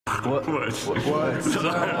What's online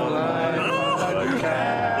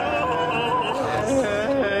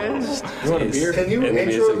podcast? You want a beer? Can you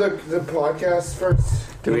intro the podcast first?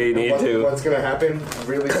 Do we need to? What's going to happen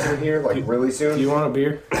really soon here? Like really soon? Do you want a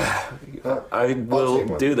beer? I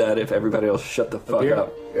will do that if everybody else shut the fuck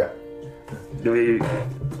up. Yeah. Do we?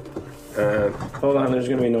 Hold on, there's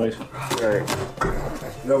gonna be noise. Alright.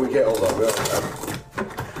 No, we can't. Hold on. We don't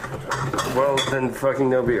have. Well, then fucking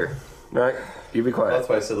no beer. Alright? You be quiet. That's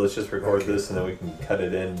why I said let's just record this and then we can cut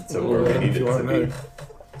it in so where we need it to be.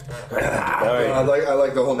 Alright. I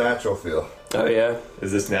like the whole natural feel. Oh, yeah?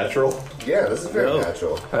 Is this natural? Yeah, this is very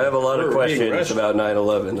natural. I have a lot of questions about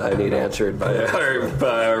 9/11 I need answered by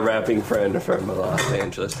our rapping friend from Los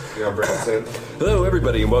Angeles. You know, Branson. Hello,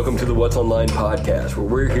 everybody, and welcome to the What's Online podcast, where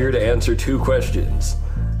we're here to answer two questions.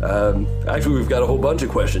 Actually, we've got a whole bunch of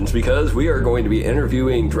questions because we are going to be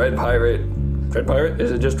interviewing Dread Pirate. Dread Pirate?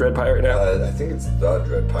 Is it just Dread Pirate now? I think it's the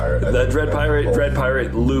Dread Pirate. The Dread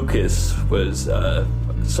Pirate Lucas was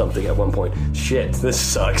something at one point. Shit, this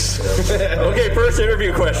sucks. Okay, first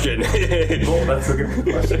interview question. Oh, that's a good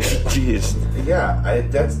question. Jeez. Yeah,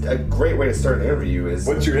 that's a great way to start an interview.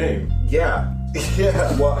 What's your name? Yeah.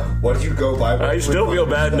 Yeah. What do you go by? I still feel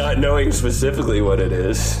bad not knowing specifically what it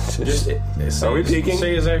is. Are we peeking?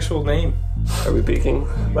 Say his actual name. Are we peeking?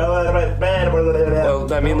 Well,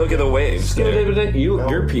 I mean, look at the waves.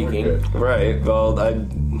 You're peeking. Right. Well,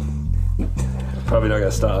 I'm probably not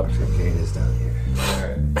gonna stop. Kane is down here.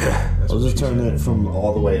 Alright. I'll just turn it from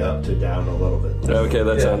all the way up to down a little bit. Okay,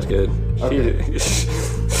 that sounds good. Okay.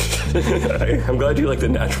 I'm glad you like the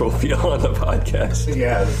natural feel on the podcast.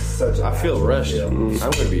 Yeah, this is such a I feel rushed. feel. I'm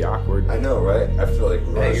gonna be awkward. I know, right? I feel like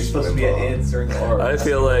rushed. Hey, you're supposed to be an answering part. I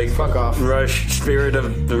feel like Fuck off. Rush Spirit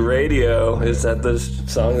of the Radio. Is that the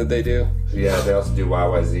song that they do? Yeah, they also do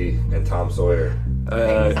YYZ and Tom Sawyer.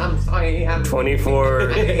 24.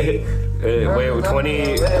 Wait,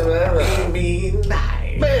 20.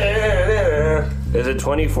 Is it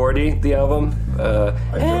 2040, the album?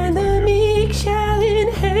 And the meek shall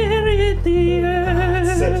inherit the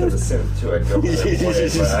Set to earth. the synth too. I don't want to play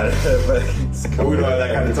it, but We don't have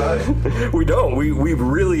that kind of time. We don't. We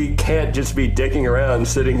really can't just be dicking around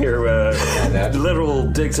sitting here literal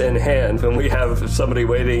dicks in hand when we have somebody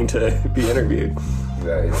waiting to be interviewed.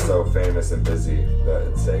 yeah, he's so famous and busy that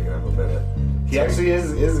it's taking him a minute. He actually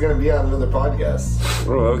is going to be on another podcast.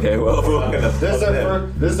 Oh, okay, well.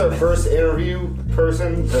 This is our first interview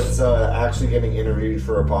person that's actually getting interviewed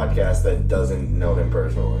for a podcast that doesn't know him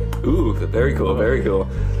personally. Ooh, very cool, very cool.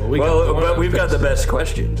 Well, but we've got the best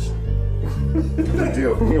questions. They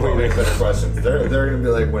do. We make better questions. They're going to be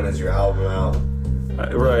like, when is your album out?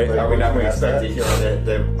 Right. Like, Are we not when gonna can we ask expect to hear on it?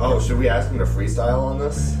 Should we ask him to freestyle on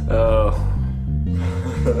this? Oh.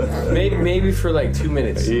 Maybe for like 2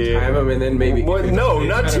 minutes. Yeah. Time him and then maybe. What? No,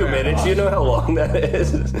 not 2 minutes. You know how long that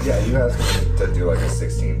is. Yeah, you ask him to do like a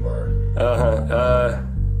 16 bar.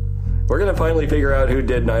 We're going to finally figure out who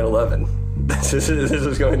did 9/11. This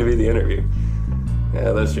is going to be the interview.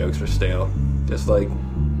 Yeah, those jokes are stale. Just like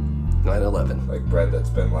 9/11. Like bread that's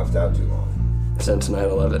been left out too long. Since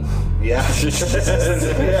 9/11. Yeah.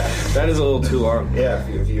 That is a little too long. Yeah,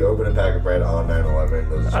 if you open a pack of bread on 9/11,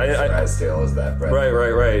 those jokes are as stale as that bread.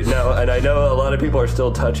 Right. Now, and I know a lot of people are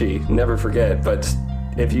still touchy. Never forget. But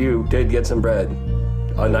if you did get some bread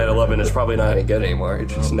on 9/11, it's probably not any good anymore.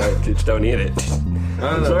 It's just just don't eat it.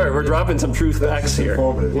 I'm sorry, we're dropping some truth facts here.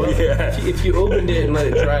 Informative. Well, Yeah. if you opened it and let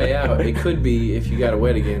it dry out, it could be if you got it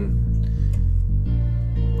wet again.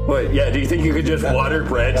 What? Yeah. Do you think you could just water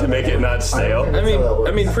bread to make it not stale? I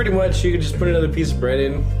mean, pretty much you could just put another piece of bread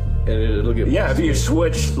in, and it'll get. Yeah, if you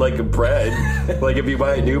switch like a bread, like if you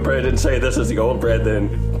buy a new bread and say this is the old bread, then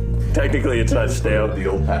technically it's not stale. The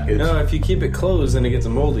old package. No, if you keep it closed, then it gets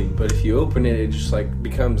moldy. But if you open it, it just like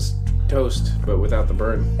becomes toast, but without the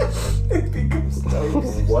burn. It becomes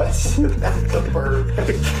toast. What? That's the burn.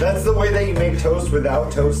 That's the way that you make toast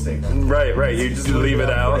without toasting. Right. You just leave it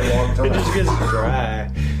out. For a long time. It just gets dry.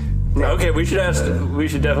 Okay, we should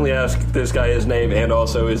definitely ask this guy his name and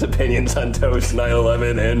also his opinions on toast,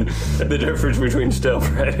 9/11, and the difference between stale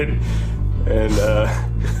bread and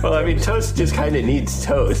well, I mean, toast just kind of needs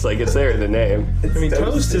toast, like it's there in the name.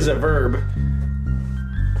 Toast is a verb.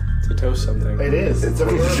 To toast something. It is. It's a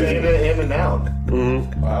verb and a noun.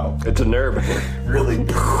 Mm-hmm. Wow. It's a nerve. Really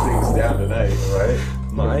things down tonight. Right?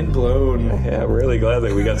 Mind blown. Yeah, I'm really glad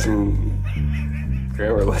that we got some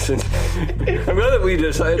grammar lessons. I'm glad that we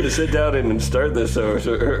decided to sit down and start this so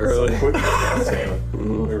early.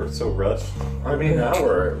 We were so rushed. I mean, now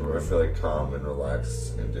I feel like calm and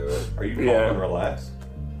relaxed and do it. Are you calm Yeah. and relaxed?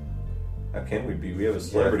 How can we be? We have a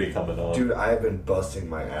celebrity coming on. Dude, I have been busting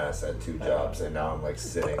my ass at 2 jobs, and now I'm like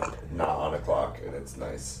sitting, not on a clock, and it's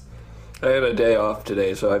nice. I had a day off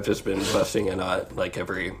today, so I've just been busting a nut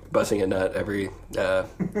every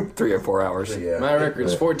 3 or 4 hours. Yeah. My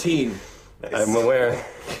record's 14. I'm aware.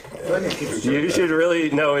 You should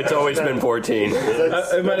really know it's always been 14.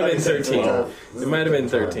 It might have been 13. It might have been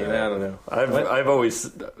 13. I don't know. I've always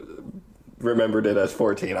remembered it as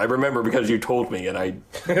 14. I remember because you told me, and I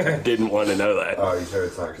didn't want to know that. Oh, you sure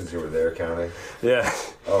it's not because you were there counting? Yeah.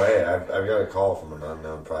 Oh, hey, I've got a call from an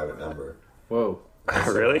unknown private number. Whoa.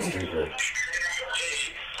 Really? Speaker.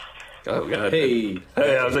 Oh, God. Hey.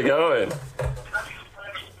 Hey, how's it going?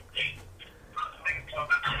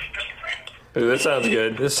 Ooh, this sounds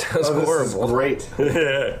good. This sounds Oh, this horrible. is great.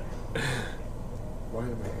 Yeah. Why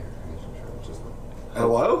am I here?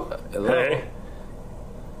 Hello? Hello. Hey.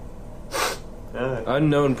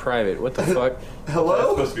 Unknown private. What the fuck? That's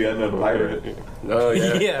Hello? supposed to be unknown pirate. Oh,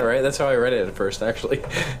 yeah. Yeah, right. That's how I read it at first, actually.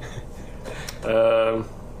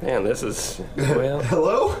 Man, this is... Well,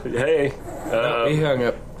 Hello? Hey. he hung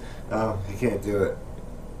up. Oh, he can't do it.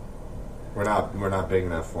 We're not big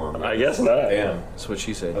enough for him. I guess not. Damn. That's what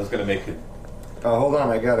she I said. was going to make it. Oh, hold on.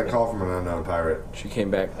 I got a call from an unknown pirate. She came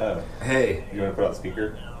back. Oh. Hey. You want to put on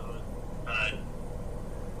speaker?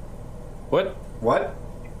 What? What?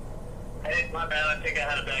 Hey, my bad. I think I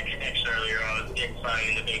had a bad connection earlier. I was inside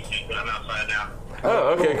in the basement, but I'm outside now. Oh,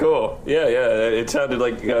 okay, cool. Yeah. It sounded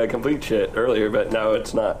like complete shit earlier, but now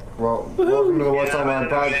it's not. Well, welcome to the What's I'm Online in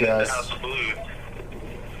the podcast. House of Blues.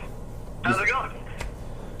 How's it going?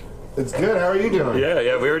 It's good. How are you doing?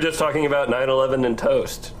 Yeah. We were just talking about 9/11 and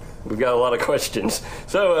toast. We've got a lot of questions.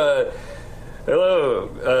 So,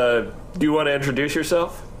 hello. Do you want to introduce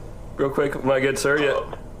yourself real quick, my good sir?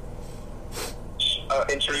 Yeah.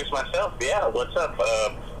 Introduce myself. Yeah, what's up?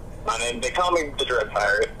 My name, they call me the Dread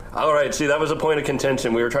Pirate. All right. See, that was a point of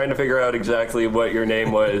contention. We were trying to figure out exactly what your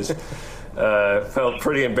name was. Felt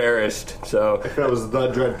pretty embarrassed. So, If it was the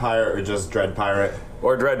Dread Pirate or just Dread Pirate.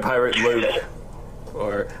 or Dread Pirate Luke.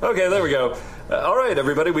 Or okay, there we go. All right,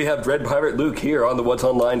 everybody, we have Dread Pirate Luke here on the What's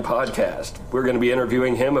Online podcast. We're going to be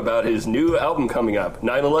interviewing him about his new album coming up,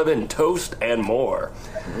 9/11, Toast, and more.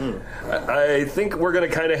 I think we're going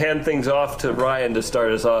to kind of hand things off to Ryan to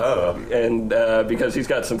start us off, Oh. and because he's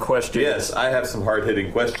got some questions. Yes, I have some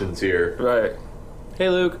hard-hitting questions here. Right. Hey,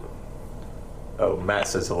 Luke. Oh, Matt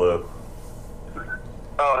says hello.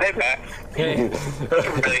 Oh, hey, Matt. Hey. I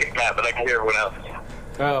can really hear Matt, but I can hear everyone else.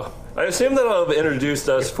 Oh. I assume that I'll have introduced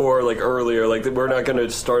us earlier, like that we're not going to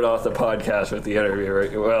start off the podcast with the interview, right?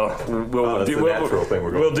 Well, that's the natural thing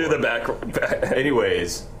we're going We'll do for. the back.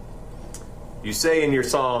 Anyways, you say in your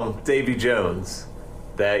song, Davy Jones,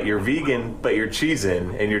 that you're vegan, but you're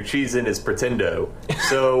cheesin', and your cheesin' is pretendo.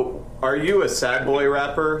 So, are you a sad boy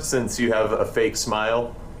rapper since you have a fake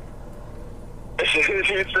smile? Did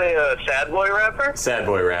you say a sad boy rapper? Sad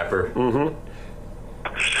boy rapper. Mm-hmm.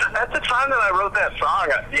 At the time that I wrote that song,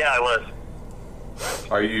 yeah, I was.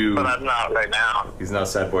 Are you... But I'm not right now. He's not a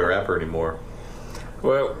sad boy rapper anymore.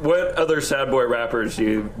 Well, what other sad boy rappers do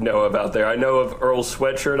you know about there? I know of Earl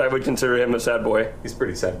Sweatshirt. I would consider him a sad boy. He's a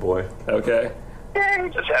pretty sad boy. Okay. Yeah,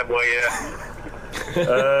 he's a sad boy, yeah.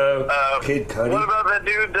 Kid Cudi. What about that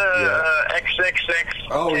dude, XXX?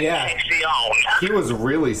 Oh, yeah. Tentacion? He was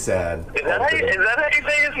really sad. Is that how you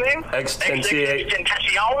say his name? Extensiate.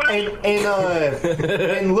 Tentacion?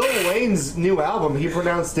 And Lil Wayne's new album, he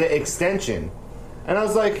pronounced it extension. And I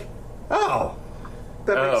was like, oh.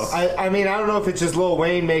 That Oh. makes, I mean, I don't know if it's just Lil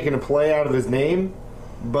Wayne making a play out of his name,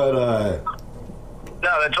 but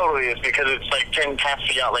No, that totally is, because it's like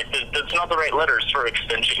Tentacion. Like, that's not the right letters for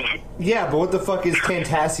extension. yeah, but what the fuck is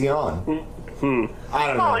Tentacion? I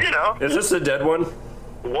don't know. Well, you know, Is this the dead one?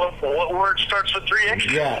 what word starts with 3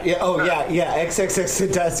 X's? Yeah, XXX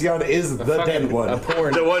Tentacion is the dead A one.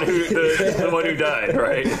 porn. The one who the one who died,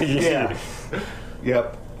 right? Yeah.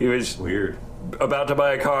 Yep. He was Weird. about to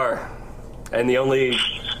buy a car, and the only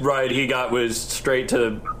ride he got was straight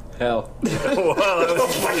to. Hell. Well,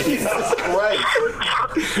 Jesus Christ.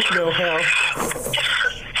 No hell.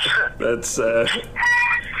 that's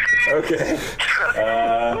okay.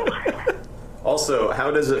 Also,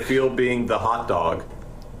 how does it feel being the hot dog?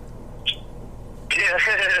 Yeah,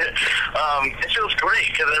 it feels great,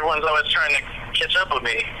 because everyone's always trying to catch up with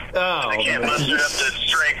me. Oh, I can't man. muster up the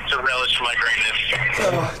strength to relish my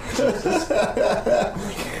greatness.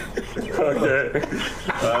 Okay.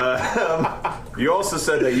 You also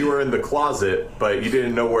said that you were in the closet, but you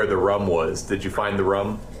didn't know where the rum was. Did you find the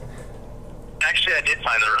rum? Actually, I did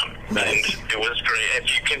find the room. Nice. And it was great.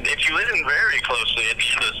 If you listen very closely at the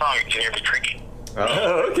end of the song, you can hear me drinking.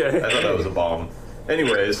 Oh, Okay. I thought that was a bomb.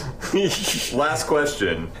 Anyways, last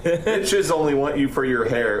question. Bitches only want you for your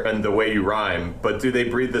hair and the way you rhyme, but do they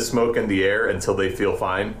breathe the smoke in the air until they feel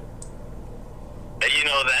fine? You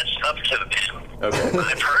know, that's up to them. Okay.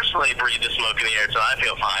 I personally breathe the smoke in the air, so I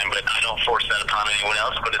feel fine, but I don't force that upon anyone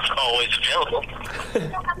else, but it's always available.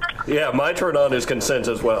 Yeah, my turn on is consent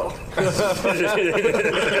as well.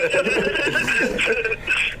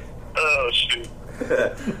 Oh, shoot.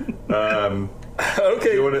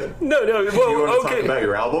 Okay. You wanna, No. you Well, want to okay. talk about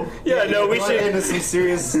your album? Yeah, no, we Go should. into some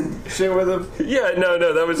serious shit with him. Yeah, no,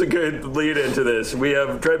 that was a good lead into this. We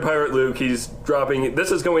have Dread Pirate Luke. He's dropping. This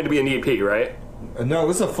is going to be an EP, right? No,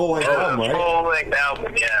 this is a full-length album, right? Full-length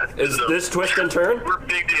album, yeah. Is this Twist and Turn? We're a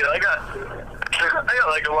big deal. I got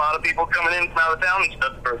like a lot of people coming in from out of town and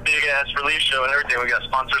stuff for a big-ass release show and everything. We got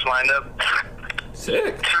sponsors lined up.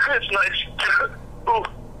 Sick. It's nice. Ooh.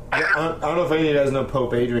 Yeah, I don't know if any of you guys know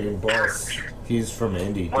Pope Adrian Boss. He's from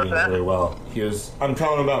Indy, What's doing that? really well. I'm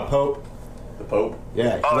telling him about Pope. The Pope?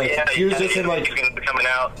 Yeah, Oh, like, yeah. he was just in he's going to be coming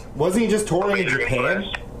out. wasn't he just touring in Japan?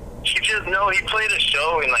 He played a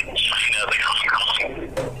show in, like, China, like, Hong Kong.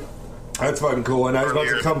 That's fucking cool. And I was about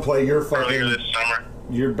to come play your Earlier fucking. this summer.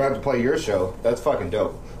 You're about to play your show. That's fucking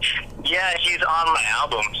dope. Yeah, he's on my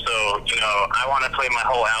album, so, you know, I want to play my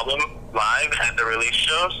whole album live at the release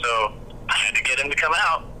show, so I had to get him to come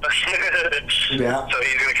out. Yeah. So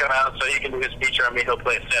he's going to come out so he can do his feature on me. He'll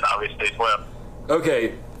play a set, obviously, as well.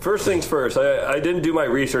 Okay, first things first. I didn't do my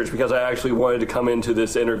research because I actually wanted to come into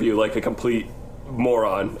this interview like a complete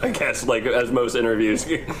moron, I guess, like as most interviews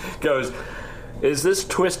goes. Is this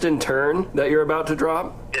Twist and Turn that you're about to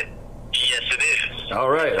drop? Yes, it is. All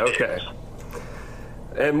right, okay.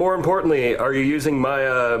 And more importantly, are you using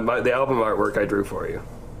the album artwork I drew for you?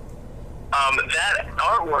 That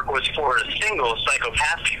artwork was for a single,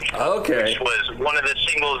 Psychopathy. Okay. Which was one of the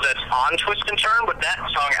singles that's on Twist and Turn, but that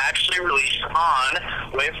song actually released on,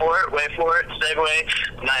 wait for it, segue,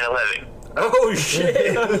 9/11. Oh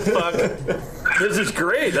shit! Fuck. This is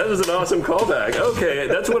great. That was an awesome callback. Okay,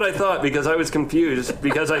 that's what I thought because I was confused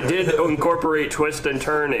because I did incorporate Twist and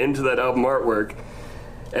Turn into that album artwork,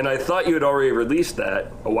 and I thought you had already released that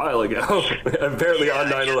a while ago. Apparently on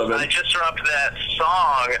 9/11. I just dropped that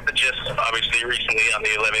song just obviously recently on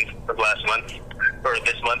the 11th of last month or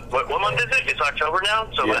this month. What month is it? It's October now,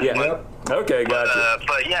 so last Yeah. month. Okay, gotcha.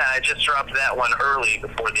 But yeah, I just dropped that one early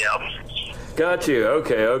before the album. Got you.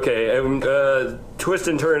 Okay. And Twist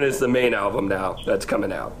and Turn is the main album now that's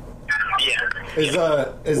coming out. Yeah. Is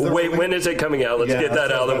the Wait, when is it coming out? Let's get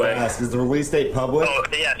that out of the way. Is the release date public? Oh,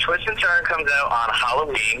 yeah, Twist and Turn comes out on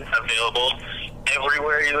Halloween, available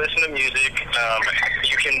everywhere you listen to music.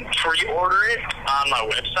 You can pre-order it on my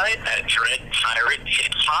website at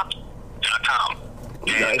dreadpiratehiphop.com. And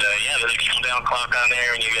yeah, there's a countdown clock on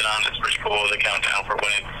there, and you get on. It's pretty cool, the countdown for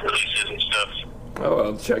when it releases and stuff. Oh,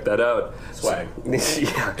 I'll check that out. Swag. Yeah.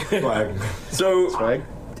 Swag. So, Swag.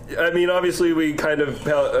 I mean, obviously, we kind of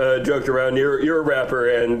joked around. You're a rapper,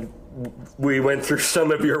 and we went through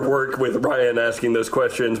some of your work with Ryan asking those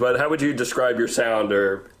questions. But how would you describe your sound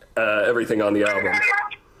or everything on the album?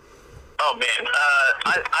 Oh man,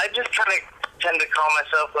 I just kind of tend to call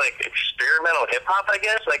myself like experimental hip hop, I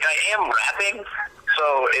guess. Like I am rapping,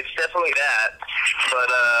 so it's definitely that.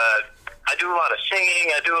 But I do a lot of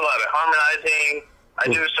singing. I do a lot of harmonizing. I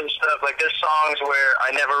do some stuff like there's songs where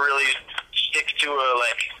I never really stick to a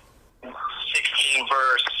like 16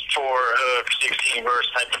 verse, 4 hook, 16 verse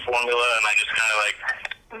type of formula, and I just kind of like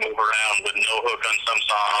move around with no hook on some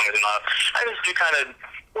songs, and I just do kind of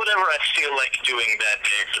whatever I feel like doing that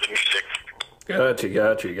day for the music.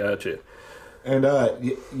 Gotcha. And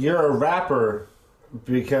you're a rapper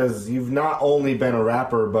because you've not only been a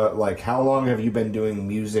rapper, but like how long have you been doing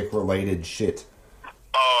music-related shit?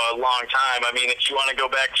 Oh, a long time. I mean, if you want to go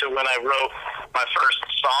back to when I wrote my first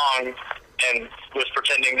song and was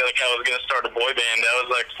pretending like I was going to start a boy band, that was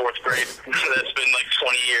like 4th grade. That's been like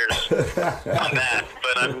 20 years on that.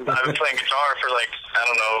 But I've been playing guitar for like, I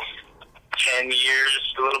don't know, 10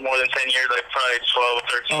 years, a little more than 10 years, like probably 12,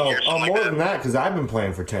 13 years. Oh, something more like than that, because I've been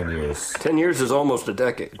playing for 10 years. 10 years is almost a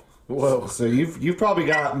decade. Whoa. So you've probably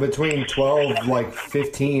got between 12, like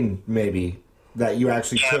 15 maybe, that you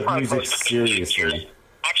actually took probably music close to 15 years. seriously.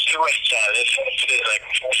 Actually, wait, it is like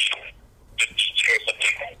 15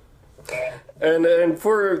 years. And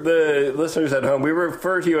for the listeners at home, we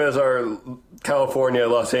refer to you as our California,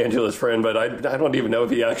 Los Angeles friend, but I don't even know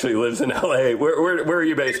if he actually lives in LA. Where are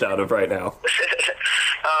you based out of right now?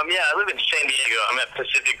 Yeah, I live in San Diego. I'm at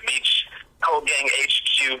Pacific Beach. Cold Gang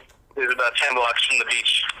HQ is about 10 blocks from the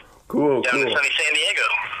beach. Cool. Down in sunny San Diego.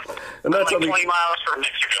 And that's I'm like 20 miles from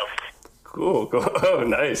Mexico. Cool. Oh,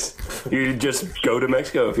 nice. You just go to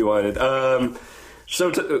Mexico if you wanted. So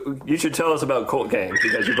you should tell us about Cult Gang,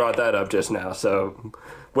 because you brought that up just now. So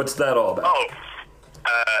what's that all about? Oh,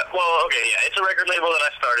 well, okay, yeah. It's a record label that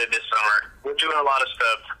I started this summer. We're doing a lot of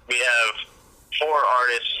stuff. We have 4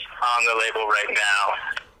 artists on the label right now,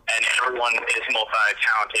 and everyone is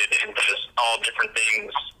multi-talented and does all different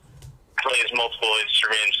things, plays multiple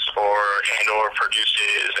instruments or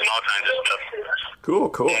produces and all kinds of stuff. Cool.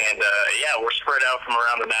 And, yeah, we're spread out from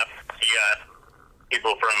around the map. You got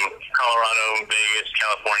people from Colorado, Vegas,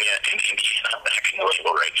 California, and Indiana back in the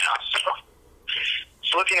label right now. So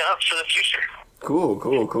it's looking up for the future.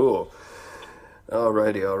 Cool.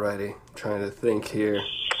 Alrighty. Trying to think here.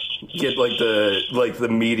 Get the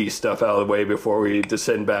meaty stuff out of the way before we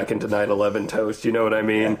descend back into 9/11 toast. You know what I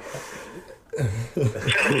mean?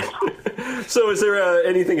 So, is there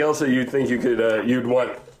anything else that you think you'd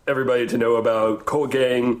want everybody to know about Cult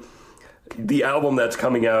Gang, the album that's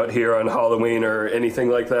coming out here on Halloween, or anything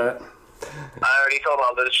like that? I already told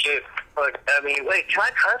all this shit. Like, I mean, wait, can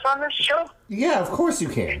I cuss on this show? Yeah, of course you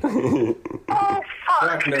can. Oh,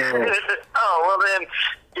 fuck. No. Oh, well then,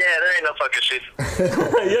 yeah, there ain't no fucking shit.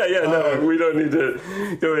 No, we don't need to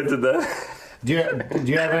go into that. Do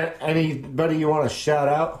you have anybody you want to shout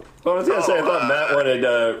out? Well, I was gonna say, I thought Matt wanted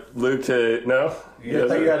Luke to know. I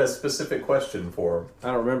thought you had a specific question for him. I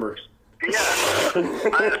don't remember. Yeah,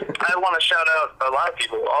 I want to shout out a lot of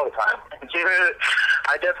people all the time.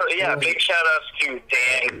 I definitely, big shout outs to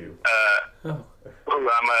Dan, who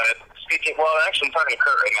I'm speaking, well, actually I'm talking to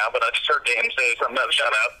Kurt right now, but I just heard Dan say something about a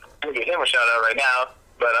shout out. I'm going to give him a shout out right now,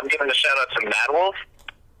 but I'm giving a shout out to Mad Wolf,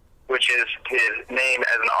 which is his name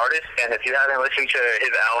as an artist, and if you haven't listened to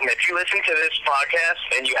his album, if you listen to this podcast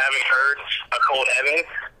and you haven't heard A Cold Heaven,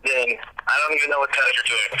 then I don't even know what the hell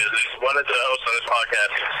you're doing, because one of the hosts on this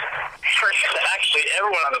podcast, actually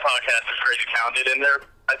everyone on the podcast is crazy talented, and they're,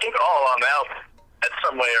 I think, all on the album at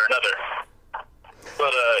some way or another.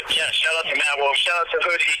 But, yeah, shout out to Matt Wolf, shout out to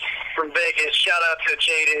Hoodie from Vegas, shout out to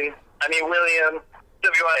William,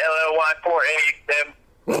 WILLY4AM,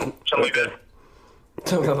 something like that.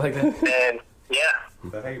 Something like that. And, yeah.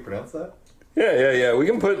 Is that how you pronounce that? Yeah. We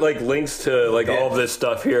can put links to all of this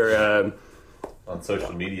stuff here. On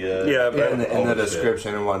social media. In the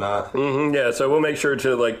description and whatnot. Mm-hmm, yeah, so we'll make sure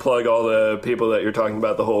to plug all the people that you're talking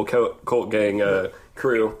about, the whole Cult Gang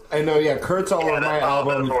crew. I know, Kurt's all on my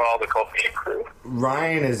album. That's all the Cult Gang crew.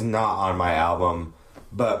 Ryan is not on my album,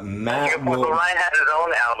 but Matt will. Well, Ryan had his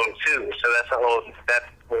own album too, so that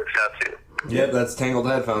works out too. Yep, that's Tangled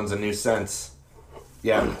Headphones, A New Sense.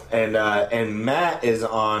 Yeah, and Matt is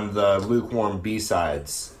on the Lukewarm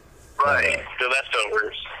B-sides. Right, so that's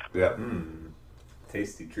over. Yep.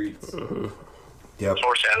 Tasty treats. Yep.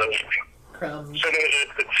 Foreshadowing. Crumbs.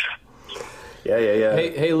 Yeah.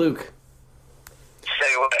 Hey, Luke.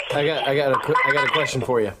 Say what? I got a question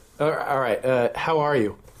for you. All right. How are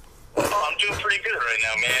you? Oh, I'm doing pretty good right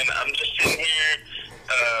now, man. I'm just sitting here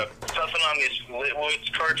puffing on this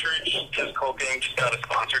Litwoods cartridge because Cult Gang just got a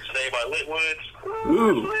sponsor today by Litwoods.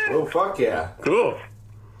 Ooh. Oh, fuck yeah. Cool.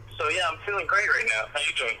 So yeah, I'm feeling great right now. How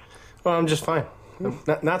you doing? Well, I'm just fine.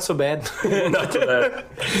 Not so bad. Not too bad.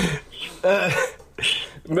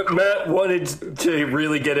 Matt wanted to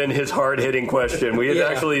really get in his hard-hitting question. We had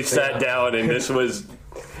actually sat down, and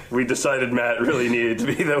we decided Matt really needed to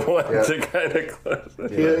be the one to kind of close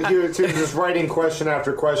it. He was just writing question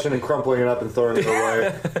after question and crumpling it up and throwing it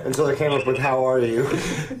away until they came up with, how are you?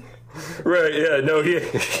 Right, yeah, no,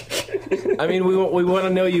 I mean, we want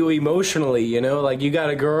to know you emotionally, like, you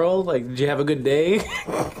got a girl, like, did you have a good day?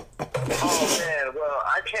 Oh man, well,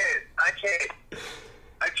 I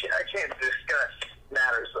can't discuss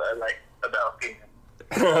matters about people.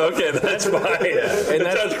 Okay, that's fine. And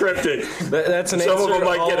that sounds cryptic. That's an Some answer of them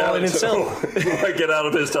might all get out in itself. might get out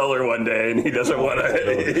of his teller one day, and he doesn't want to. No,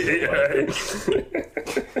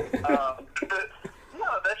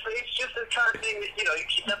 it's just the kind of thing that you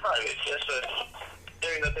keep that private. It's just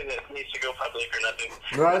there ain't nothing that needs to go public or nothing.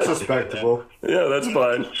 No, that's respectable. Yeah, that's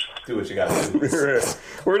fine. Do what you got to do.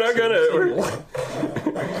 We're not gonna.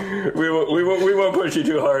 We won't push you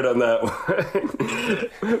too hard on that one,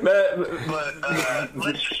 Matt. But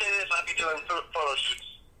let's just say this: I'll be doing photo shoots.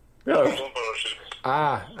 Oh. I'm doing photo shoots. Okay.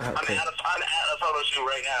 I'm at a photo shoot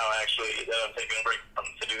right now, actually, that I'm taking a break from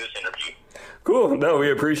to do this interview. Cool. No, we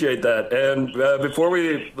appreciate that. And before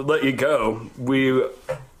we let you go, we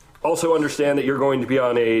also understand that you're going to be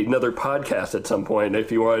on another podcast at some point.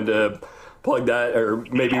 If you wanted to plug that, or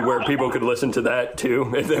maybe where people could listen to that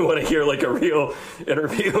too, if they want to hear like a real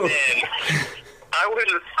interview. Man, I would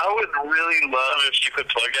really love if you could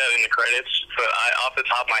plug that in the credits, but off the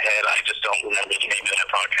top of my head, I just don't remember the name of that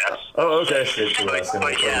podcast. Oh, okay.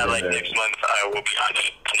 But yeah, next month I will be on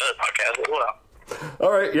another podcast as well.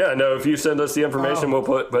 All right, yeah, no, if you send us the information, we'll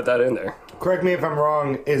put that in there. Correct me if I'm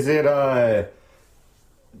wrong. Is it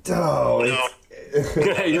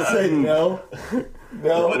You said no?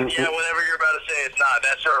 No. Yeah, whatever you're about to say, it's not.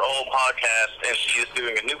 That's her old podcast, and she is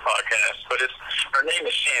doing a new podcast. But her name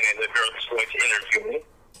is Shannon, the girl that's going to interview me.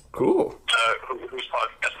 Cool. Whose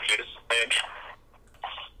podcast it is? And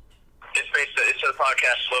it's a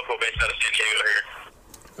podcast local based out of San Diego here.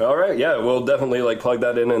 All right, yeah, we'll definitely plug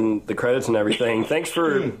that in the credits and everything. Thanks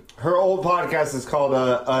for... Her old podcast is called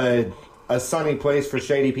A Sunny Place for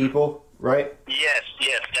Shady People, right? Yes,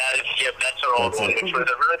 that's her old one, which was a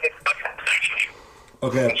really big podcast, actually.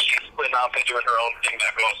 Okay. And she's splitting off and doing her own thing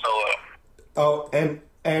back going solo. Oh,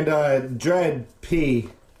 and Dread P.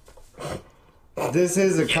 This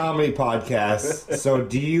is a comedy podcast, so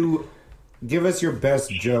do you give us your best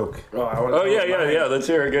joke? Yeah, let's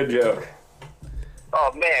hear a good joke. Oh,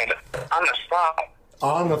 man, on the spot.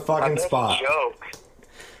 On the My fucking best spot. joke.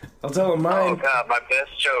 I'll tell him Oh, mine. God, my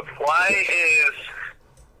best joke. Why is...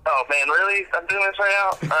 Oh, man, really? I'm doing this right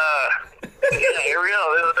now? Yeah, here we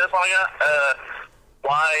go. This one I got.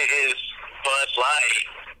 Why is Bud Light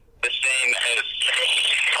the same as...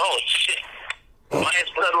 Oh, shit. Why is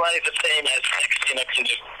Bud Light the same as sex in a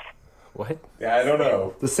canoe? What? Yeah, I don't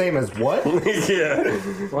know. The same as what? Yeah.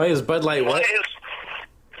 Why is Bud Light what?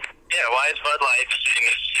 Why is Bud Light the same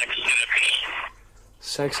as sex in a canoe?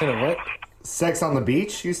 Sex in a what? Sex on the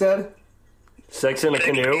beach, you said? Sex in a Sex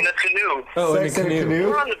canoe? in a canoe. Oh, Sex in a canoe?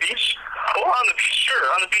 Or on the beach. Or on the beach,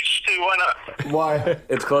 sure. On the beach, too. Why not? Why?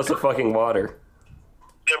 It's close to fucking water.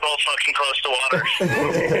 They're both fucking close to water.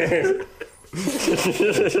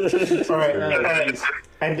 All right.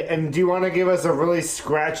 And do you want to give us a really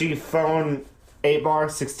scratchy phone 8-bar,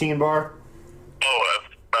 16-bar? Oh,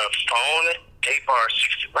 a phone, 8-bar,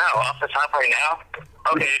 60. Wow, off the top right now?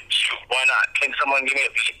 Okay, shoot, why not? Can someone give me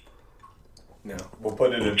a beat? No, we'll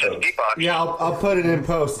put it in Just post. beatbox. Yeah, I'll put it in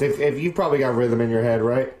post. If you've probably got rhythm in your head,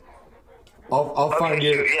 right? I'll find Okay,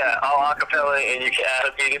 you. shoot, yeah, I'll acapella it and you can add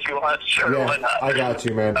a beat if you want. Sure, why Yeah, not? I got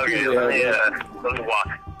you, man. Okay, let me walk.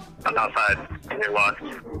 I'm outside. Let me walk.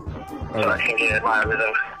 So I can get my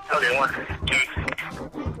rhythm. Okay, 1, 2.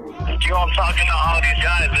 You know I'm talking to all these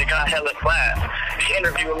guys that got hella class. They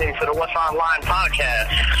interviewing me for the What's Online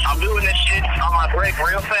podcast. I'm doing this shit on my break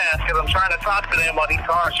real fast because I'm trying to talk to them while these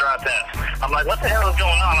cars are out there. I'm like, what the hell is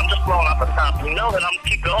going on? I'm just blowing off the top. You know that I'm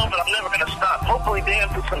keep going, but I'm never going to stop. Hopefully, Dan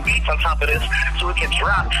put some beats on top of this so it can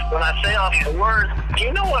drop. When I say all these words,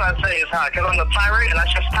 you know what I say is hot because I'm the pirate and I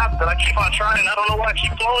just stop, but I keep on trying. I don't know why I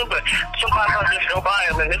keep flowing, but sometimes I just go by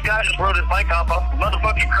him and this guy just rode his bike off the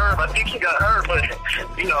motherfucking curb. I think he got hurt, but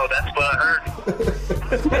you know, that's what I heard.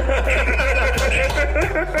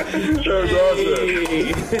 That was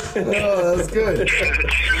awesome. Oh, that's good.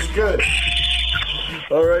 That's good.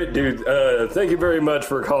 All right, dude. Thank you very much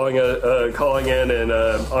for calling in and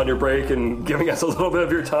on your break and giving us a little bit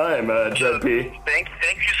of your time, Dread P. Thank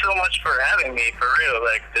you so much for having me. For real,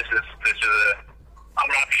 like this is I'm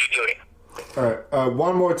happy to do it. All right.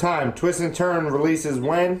 One more time. Twist and Turn releases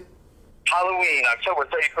when? Halloween, October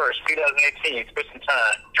 31st, 2018. Twist and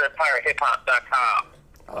Turn. DreadPirateHipHop.com.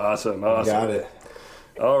 Awesome. Got it.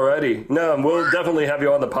 Alrighty. No, we'll definitely have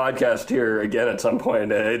you on the podcast here again at some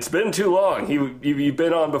point. It's been too long. You've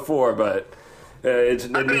been on before, but it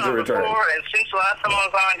I've been needs a on return. before, and since the last time I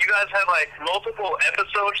was on, you guys had like multiple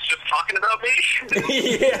episodes just talking about me.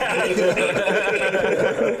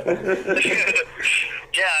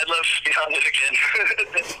 Yeah, I'd love to be on it again.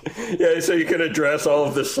 Yeah, so you can address all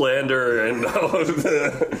of the slander and all of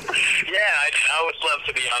the... Yeah, I would love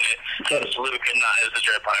to be on it as Luke and not as the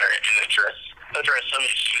Dread Pirate and address some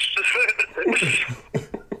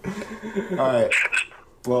issues. All right.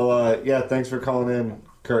 Well, yeah, thanks for calling in.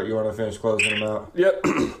 Kurt, you want to finish closing them out? Yep.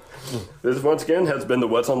 This, once again, has been the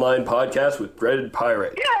What's Online podcast with Dread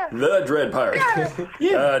Pirate. Yeah. The Dread Pirate.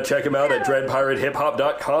 Yeah. Check him out at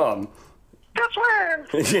dreadpiratehiphop.com. That's weird.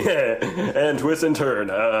 Yeah. And Twist and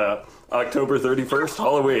Turn, October 31st,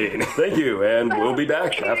 Halloween. Thank you, and we'll be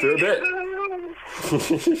back after a bit.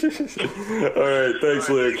 All right, thanks,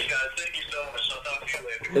 Luke. Guys, thank you so much. I'll talk to you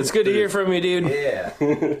later. It's good to hear from you, dude. Yeah. All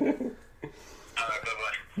right,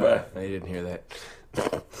 bye-bye. Bye. I didn't hear that.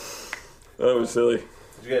 That was silly.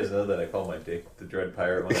 Did you guys know that I call my dick the Dread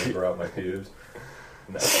Pirate when I grow out my pubes?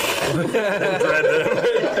 No. Why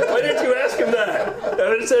didn't you ask him that?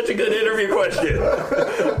 That was such a good interview question.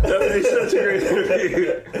 That would be such a great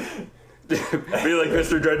interview. Be like,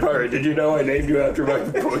 Mr. Dread Pirate, did you know I named you after my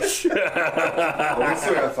bush? We still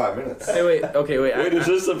got 5 minutes. Hey, wait. Okay, wait. Wait, is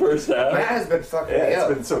this the first half? Matt has been fucking me Yeah, up.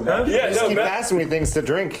 it's been so nice. Yeah, Just no, keep Matt, asking me things to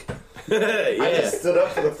drink. I just stood up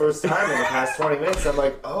for the first time in the past 20 minutes. I'm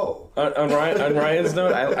like, oh. On Ryan's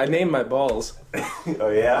note, I named my balls. Oh,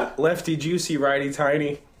 yeah? Lefty juicy, righty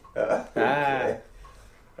tiny. Okay.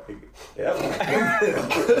 Yep.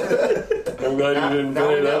 I'm glad you didn't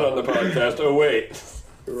play that on the podcast. Oh, wait.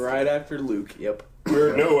 Right after Luke, yep.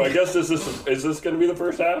 No, I guess is this going to be the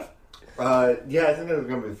first half? Yeah, I think it's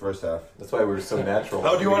going to be the first half. That's why we're so natural.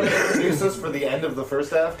 Oh, do you want to introduce us for the end of the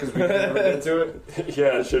first half? Because we didn't ever get to it.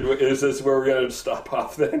 Yeah, is this where we're going to stop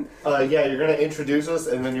off then? Yeah, you're going to introduce us,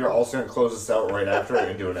 and then you're also going to close us out right after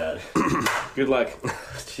and do an ad. Good luck.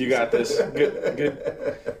 You got this.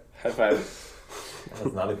 Good. High five.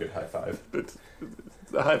 That's not a good high five.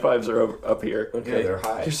 The high fives are up here. Okay. Yeah, they're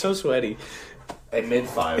high. You're so sweaty. A mid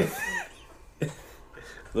five.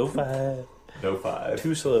 Low five. No five.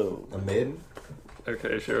 Too slow. A mid?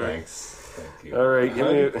 Okay, sure. Thanks. Thank you. All right, give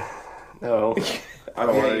me... No. I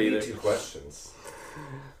don't want it you need either. 2 questions.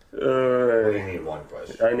 All Or right. you need 1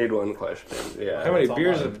 question. I need one question. Yeah. How many What's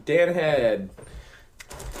beers online? have Dan had?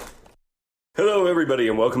 Hello, everybody,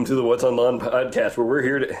 and welcome to the What's Online podcast, where we're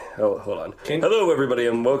here to... Oh, hold on. Hello, everybody,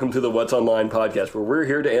 and welcome to the What's Online podcast, where we're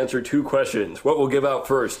here to answer 2 questions. What will give out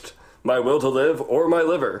first? My will to live or my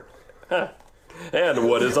liver? Huh. And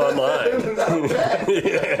what is online?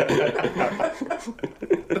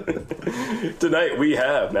 Tonight, we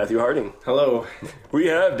have Matthew Harding. Hello. We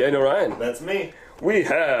have Daniel Ryan. That's me. We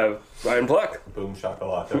have Ryan Pluck. Boom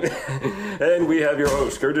shakalaka. And we have your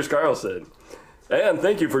host, Curtis Carlson. And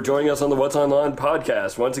thank you for joining us on the What's Online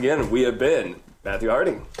podcast. Once again, we have been Matthew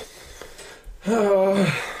Harding.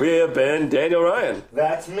 We have been Daniel Ryan.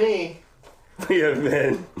 That's me. We have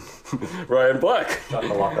been Ryan Black.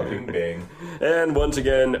 Shakalaka bing bang. And once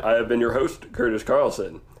again, I have been your host, Curtis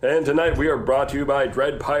Carlson. And tonight we are brought to you by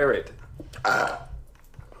Dread Pirate.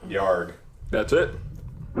 Yarg. That's it.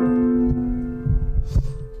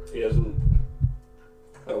 He hasn't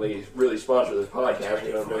really sponsored this podcast.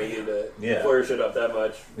 We don't really need to flourish it up that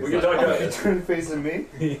much. We can talk about it. Turn facing me.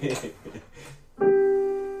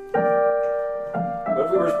 What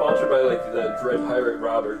if we were sponsored by like the Dread Pirate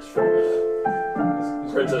Roberts from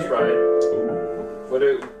Princess Bride? What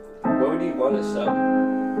would you want to sell?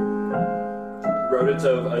 Rodents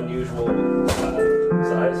of unusual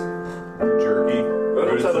size. Jerky.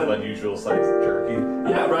 Rodents of unusual size jerky.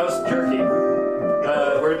 Yeah, roast jerky.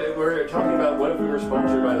 We're talking about what if we were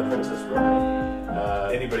sponsored by the Princess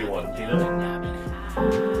Bride? Anybody want peanut?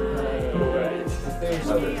 Right. There's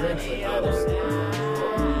other drinks like that.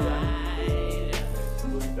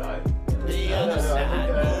 Die. The other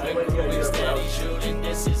side, moving steady, shooting.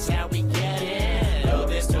 This is how we get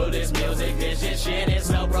it. Do this music, this shit is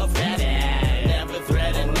so prophetic. Never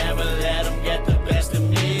threaten, never let them get the best of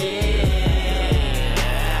me.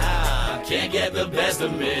 Can't get the best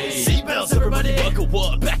of me. Seatbelts, everybody buckle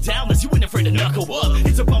up. Back down, unless you ain't afraid to knuckle up.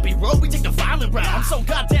 It's a bumpy road, we take the violent route. I'm so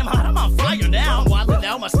goddamn hot, I'm on fire now. I'm wildin'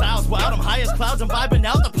 out, my style's wild. I'm high as clouds, I'm vibing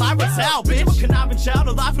out. The pirate's out, bitch. What can I even shout?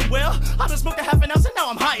 Alive and well. I just smoked a half an ounce and now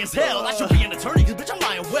I'm high as hell. I should be an attorney, cause bitch, I'm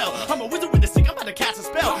lying well. I'm a wizard with a stick, I'm about to cast a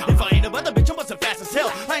spell. If I ain't about the bitch, I'm bustin' fast as hell.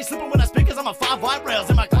 I ain't slipping when I speak, cause I'm on 5 wide rails.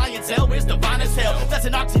 And my clientele is divine as hell. That's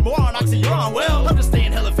an oxymoron, oxyuron. Well, I'm just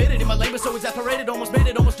staying hella faded in my lane, but so exasperated. Almost made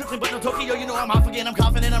it, almost drifting, but no Tokyo. You know I'm off again, I'm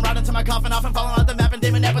confident. I'm riding to my coffin off and falling out the map. And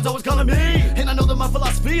Damon Appen's always calling me. And I know that my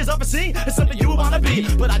philosophy is unforeseen. It's something you wanna be,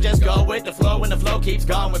 but I just go with the flow, and the flow keeps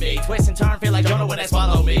going with me. Twist and turn, feel like Jonah when they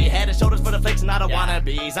swallow me. Head and shoulders for the flakes, and I don't wanna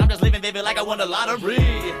be. I'm just living vivid like I won the lottery.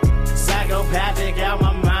 Psychopathic out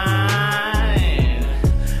my mind.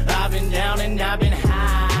 I've been down and I've been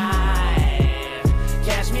high.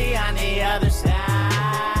 Catch me on the other side.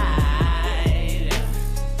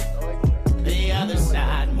 The other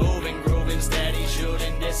side, moving, grooving, steady,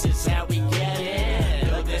 shooting. This is how we get it.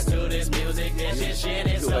 Do this music, this shit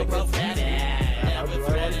is so prophetic. Never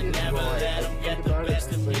threaten, never let them get the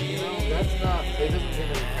best of me. That's not, it doesn't take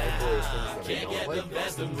any category of things that I Can't don't get the like.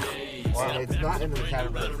 best of me. Well, it's not in the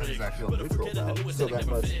category of things I feel neutral about, so that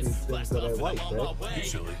must be things that I like, right?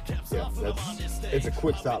 Usually. Yeah, it's a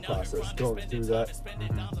quick thought process going through that.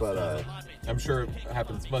 But, I'm sure it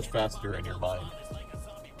happens much faster in your mind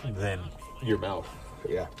than your mouth.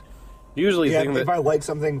 yeah. Usually Yeah, think if that I like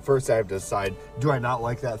something, first I have to decide, do I not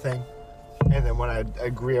like that thing? And then when I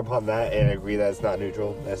agree upon that and agree that it's not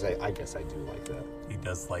neutral, I say, I guess I do like that. He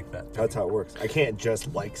does like that. That's how it works. I can't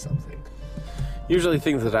just like something. usually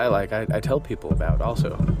things that I like, I tell people about also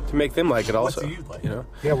to make them like it also. do you like? You know.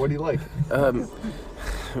 Yeah, what do you like?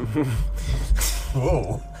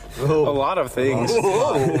 Whoa. A lot of things.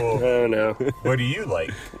 Oh no. What do you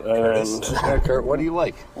like, Curtis? Yeah, Kurt, what do you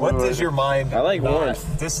like? What does your mind I like not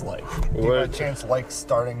warmth. dislike? Do you by chance like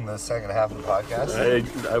starting the second half of the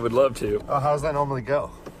podcast? I would love to. Oh, how does that normally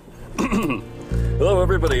go? Hello,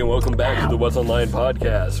 everybody, and welcome back to the What's Online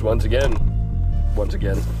podcast. Once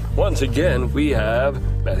again, we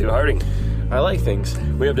have Matthew Harding. I like things.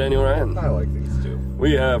 We have Daniel Ryan. I like things too.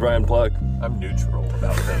 We have Ryan Pluck. I'm neutral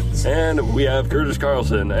about things. And we have Curtis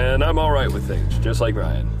Carlson. And I'm all right with things, just like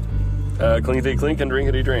Ryan. Clinkety clink and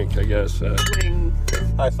drinkety drink, I guess.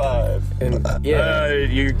 High five. And yeah,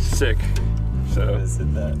 You sick. So.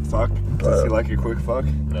 Isn't that? Fuck. Does he like your quick fuck?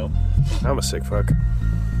 No. I'm a sick fuck.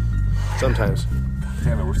 Sometimes.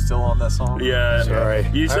 Damn it, we're still on that song? Yeah. Sorry.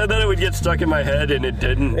 You said that it would get stuck in my head, and it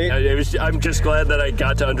didn't. I'm just glad that I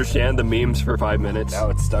got to understand the memes for 5 minutes. Now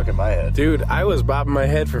it's stuck in my head. Dude, I was bobbing my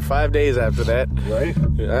head for 5 days after that. Right?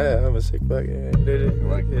 I'm a sick fuck. You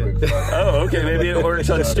like quick fuck? Oh, okay. Maybe it works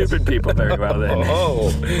on stupid people very well then. Oh.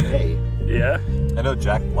 Hey. Yeah? I know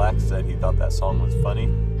Jack Black said he thought that song was funny,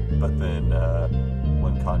 but then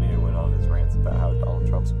when Kanye went on his rants about how Donald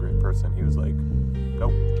Trump's a great person, he was like,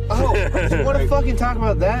 nope. Oh, do you want to fucking talk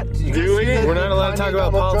about that? Did you Do we? see that We're not allowed to talk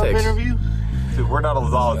about Donald Trump politics. interview? Dude, we're not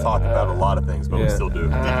allowed to talk about a lot of things, but we still do. Did you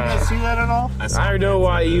guys see that at all? I know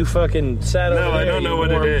why you fucking sat over No, there. I don't know you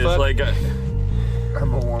what it warm is. fuck. Like,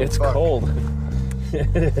 I'm a warm It's fuck. cold.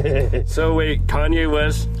 so wait, Kanye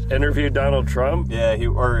West interviewed Donald Trump? Yeah, he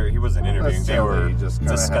wasn't interviewing. They were He just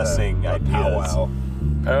kinda discussing had a ideas powwow.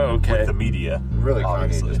 Oh, okay. with the media. Really, Kanye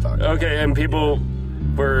obviously. just talking. Okay, and people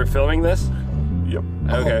were filming this? Yep.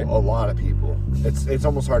 Okay. A lot of people. It's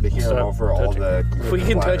almost hard to hear Stop them over all touching. the. We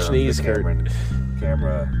can touch knees, Kurt.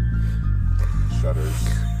 Camera shutters.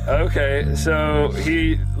 Okay, so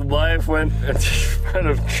he live went in front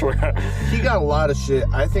of Trump. He got a lot of shit.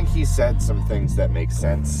 I think he said some things that make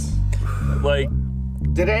sense. Like,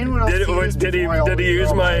 Did anyone else see this did he before I always use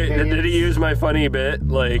throw my opinions? my funny bit?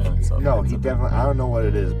 Like, No, he definitely. I don't know what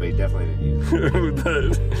it is, but he definitely didn't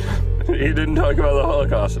use it. he didn't talk about the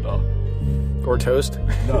Holocaust at all. Or toast.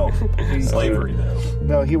 No, Slavery, though.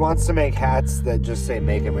 No, he wants to make hats that just say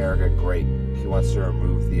 "Make America Great." He wants to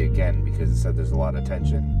remove the "again" because he said there's a lot of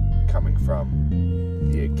tension coming from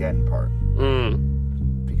the "again" part.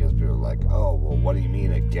 Because people are like, "Oh, well, what do you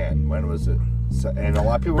mean again? When was it?" So, and a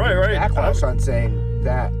lot of people backlash on saying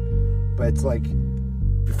that, but it's like,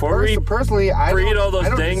 personally, I breed don't, all those I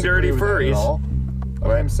don't dang disagree dirty with that at furries. all.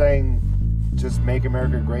 But I'm saying, just "Make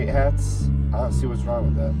America Great" hats. I don't see what's wrong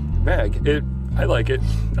with that. Mag, I like it.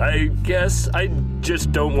 I guess I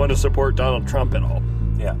just don't want to support Donald Trump at all.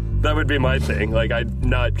 Yeah. That would be my thing. Like, I'm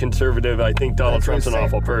not conservative. I think Donald Trump's an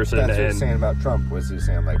awful person. That's what and he's saying about Trump. Was he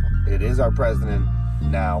saying, like, it is our president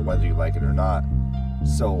now, whether you like it or not.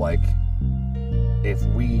 So, like, if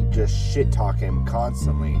we just shit talk him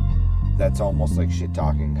constantly, that's almost like shit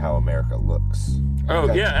talking how America looks. Oh,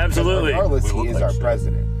 Because- yeah, absolutely. Regardless, We he look is like our shit.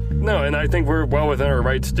 president. No, and I think we're well within our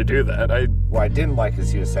rights to do that. What I didn't like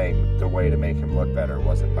is he was saying the way to make him look better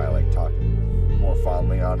wasn't by, like, talking more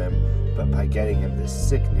fondly on him, but by getting him this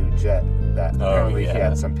sick new jet that apparently he yeah.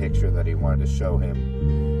 had some picture that he wanted to show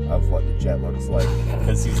him of what the jet looks like.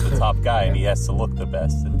 Because he's the top guy and he has to look the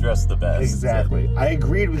best and dress the best. Exactly. I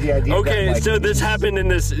agreed with the idea. Okay, that, like, so this happened in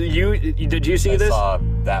this. Did you see I this? saw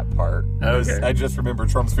that part. Okay. I just remember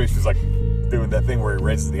Trump's face was like doing that thing where he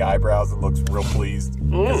raises the eyebrows and looks real pleased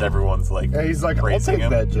because everyone's like, Yeah, he's like, I'll praising take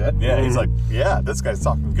him. that jet. Yeah, he's like, yeah, this guy's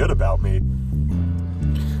talking good about me.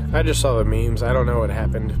 I just saw the memes. I don't know what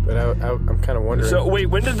happened, but I'm kind of wondering. So wait,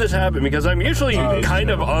 when did this happen? Because I'm usually kind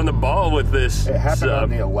of on the ball with this. It happened stuff. on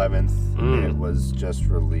the 11th. It was just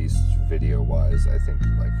released video-wise. I think,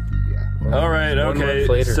 like, yeah. All right, 1 month okay.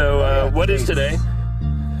 later. So Yeah, what is today?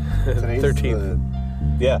 Today's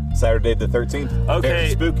 13th. Yeah, Saturday the 13th. Okay. Very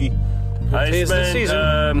spooky. I Tis the spent.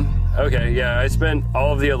 season. Okay, yeah, I spent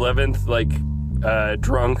all of the 11th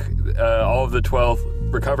drunk, all of the 12th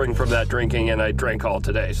recovering from that drinking, and I drank all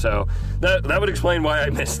today. So that would explain why I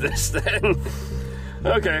missed this then.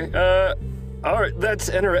 Okay, all right, that's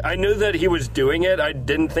interesting. I knew that he was doing it. I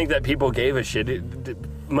didn't think that people gave a shit.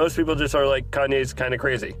 Most people just are like, Kanye's kind of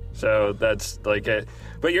crazy. So that's like it.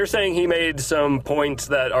 But you're saying he made some points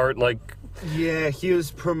that aren't like. Yeah, he was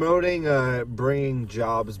promoting bringing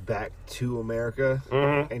jobs back to America,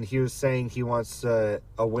 and he was saying he wants a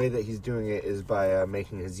way that he's doing it is by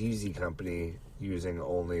making his Yeezy company using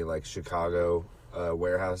only like Chicago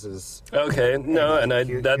warehouses. Okay, no, and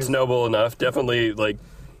that's noble enough. Definitely, like.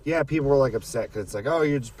 Yeah, people were like upset because it's like, oh,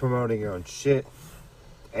 you're just promoting your own shit.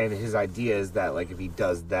 And his idea is that like if he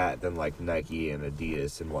does that, then like Nike and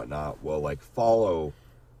Adidas and whatnot will like follow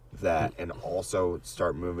that and also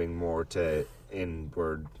start moving more to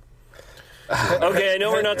inward. Okay, I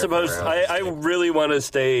know we're not supposed. I really want to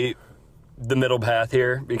stay the middle path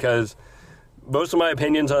here because most of my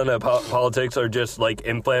opinions on politics are just like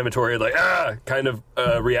inflammatory, like kind of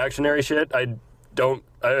reactionary shit. I'm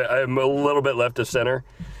a little bit left of center,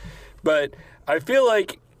 but I feel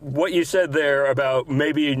like what you said there about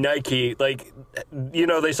maybe Nike, like, you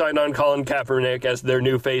know, they signed on Colin Kaepernick as their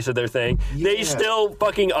new face of their thing. Yeah. They still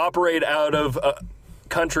fucking operate out of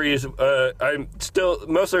countries. Most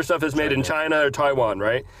of their stuff is made in China or Taiwan,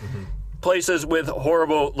 right? Mm-hmm. Places with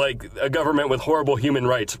horrible, like a government with horrible human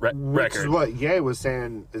rights record. Which is what Ye was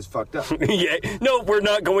saying is fucked up. Yeah, no, we're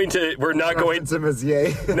not going to. We're not going. Him as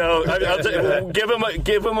Ye. No, give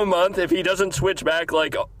him a month. If he doesn't switch back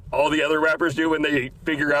like all the other rappers do when they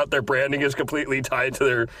figure out their branding is completely tied to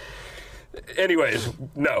their. Anyways,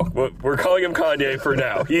 no, we're calling him Kanye for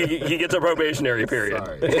now. He gets a probationary period.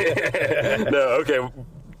 Sorry. No, okay.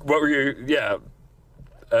 What were you? Yeah,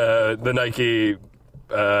 the Nike.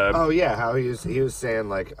 How he was saying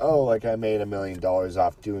like, I made $1 million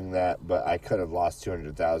off doing that, but I could have lost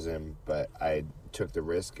 $200,000, but I took the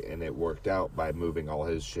risk and it worked out by moving all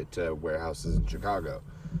his shit to warehouses in Chicago,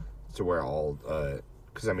 to where all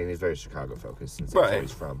because I mean he's very Chicago focused since that's where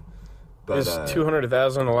he's from. But is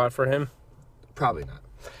 $200,000 a lot for him? Probably not.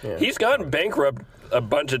 Yeah. He's gotten bankrupt a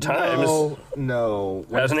bunch of times. No.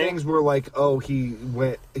 When things were like, he's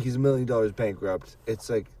 $1 million bankrupt, it's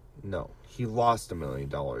like, no. He lost $1 million,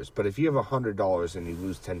 but if you have $100 and you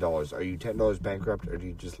lose $10, are you $10 bankrupt, or do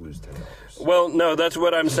you just lose $10? Well, no, that's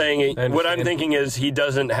what I'm saying. What I'm thinking is he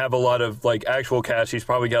doesn't have a lot of like actual cash. He's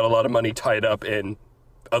probably got a lot of money tied up in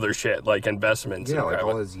other shit like investments. Yeah, like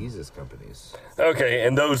all his Yeezus companies. Okay,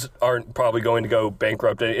 and those aren't probably going to go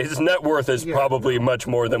bankrupt. His net worth is probably much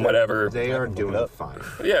more than whatever. They are doing fine.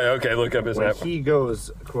 Yeah, okay, look up his net worth. When he goes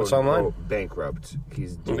quote unquote bankrupt,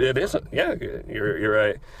 he's doing it is. Yeah, you're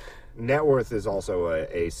right. Net worth is also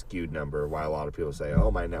a skewed number. Why a lot of people say,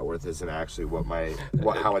 my net worth isn't actually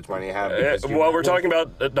how much money I have. While we're talking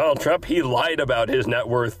about Donald Trump, he lied about his net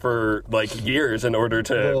worth for like years in order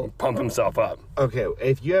to pump himself up. Okay,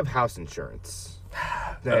 if you have house insurance,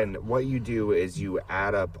 then what you do is you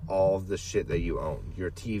add up all of the shit that you own. Your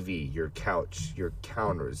TV, your couch, your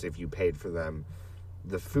counters, if you paid for them,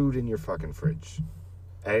 the food in your fucking fridge.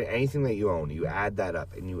 Anything that you own, you add that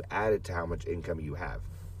up and you add it to how much income you have.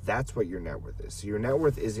 That's what your net worth is. So your net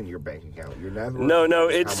worth isn't your bank account. Your net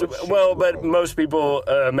worth it's but most people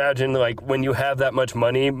imagine like when you have that much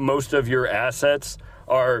money, most of your assets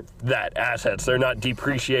are assets. They're not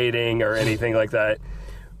depreciating or anything like that.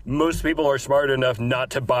 Most people are smart enough not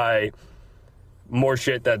to buy more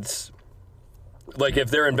shit that's like if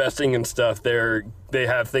they're investing in stuff, they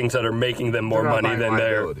have things that are making them more money than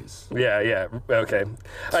they're. Yeah, okay.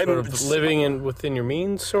 Sort of living within your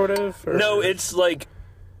means, sort of. Or? No, it's like.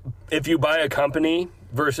 If you buy a company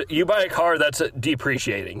versus you buy a car that's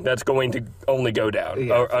depreciating, that's going to only go down.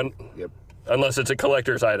 Yeah, unless it's a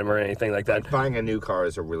collector's item or anything like that. Like buying a new car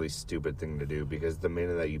is a really stupid thing to do because the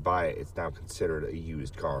minute that you buy it, it's now considered a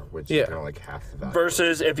used car, which is kind of like half the value.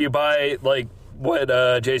 Versus if you buy like what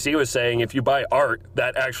JC was saying, if you buy art,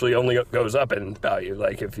 that actually only goes up in value.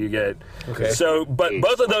 Like if you get but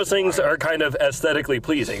both of those things are kind of aesthetically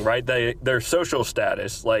pleasing, right? They're social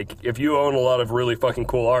status. Like if you own a lot of really fucking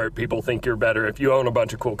cool art, people think you're better. If you own a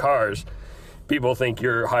bunch of cool cars, people think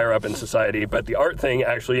you're higher up in society. But the art thing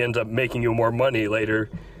actually ends up making you more money later,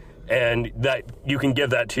 and that you can give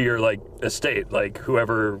that to your like estate, like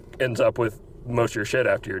whoever ends up with most of your shit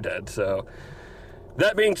after you're dead. So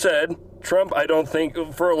that being said, Trump, I don't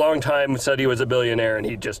think, for a long time said he was a billionaire, and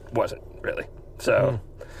he just wasn't, really. So,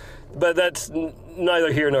 but that's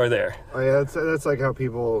neither here nor there. Oh, yeah, that's like how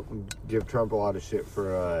people give Trump a lot of shit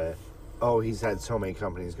for, he's had so many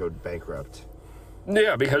companies go bankrupt.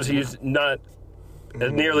 Yeah, because he's not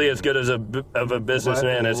nearly as good as of a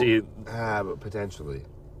businessman as he... but potentially.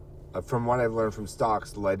 From what I've learned from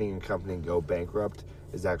stocks, letting a company go bankrupt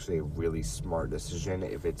is actually a really smart decision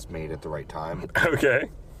if it's made at the right time. Okay.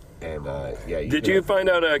 And did you find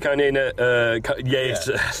out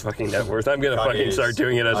Ye's fucking net worth? I'm gonna fucking start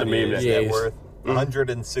doing it as a meme. Net worth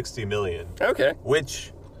 $160 million. Okay.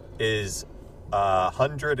 Which is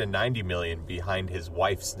 $190 million behind his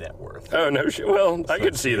wife's net worth. Oh no! Well, I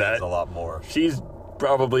could see that. A lot more. She's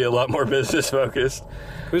probably a lot more business focused.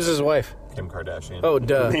 Who's his wife? Kim Kardashian. Oh,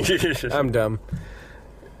 duh. I'm dumb.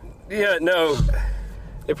 Yeah, no.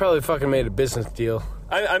 They probably fucking made a business deal.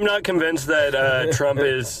 I'm not convinced that Trump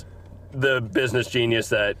is the business genius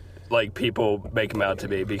that like people make him out to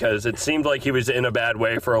be, because it seemed like he was in a bad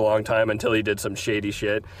way for a long time until he did some shady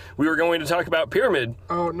shit. We were going to talk about pyramid.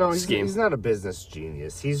 Oh no, scheme. He's not a business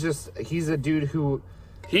genius. He's a dude who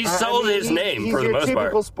He sold his name for the most He's your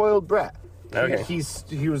typical part. spoiled brat. Okay.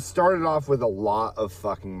 He was started off with a lot of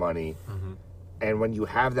fucking money, and when you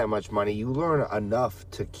have that much money, you learn enough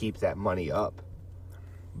to keep that money up.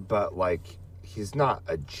 But like, he's not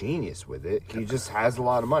a genius with it. He just has a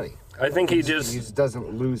lot of money. I think he He just just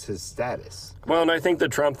doesn't lose his status. well, and I think the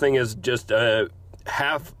Trump thing is just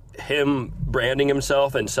half him branding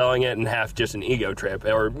himself and selling it, and half just an ego trip,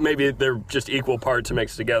 or maybe they're just equal parts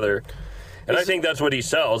mixed together. And I think that's what he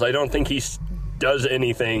sells. I don't think he does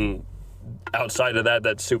anything outside of that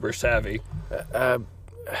that's super savvy.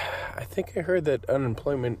 I think I heard that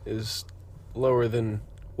unemployment is lower than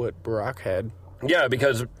what Barack had. Yeah,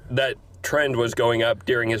 because that trend was going up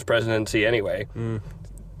during his presidency anyway.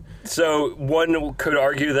 So one could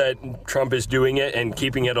argue that Trump is doing it and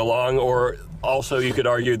keeping it along, or also you could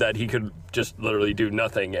argue that he could just literally do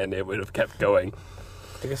nothing and it would have kept going.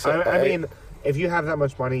 I mean, if you have that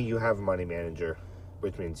much money, you have a money manager,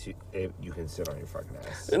 which means you can sit on your fucking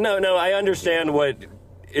ass. No, I understand what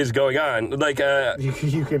is going on. Like,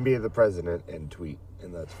 You can be the president and tweet,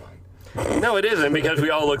 and that's fine. no, it isn't, because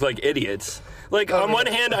we all look like idiots. Like, on one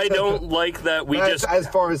hand, I don't like that we just... As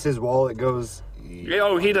far as his wallet goes...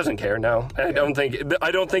 Oh, he doesn't care, no. I don't think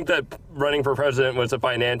that running for president was a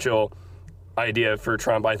financial idea for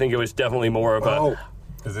Trump. I think it was definitely more of a...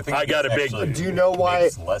 Because I think I got a big- Do you know why-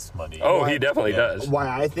 makes less money. Oh, he definitely does. Why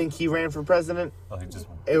I think he ran for president? Well, he just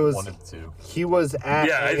wanted to. He was at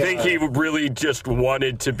Yeah, I think he really just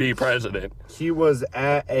wanted to be president. He was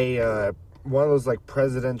at a one of those like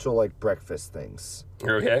presidential like breakfast things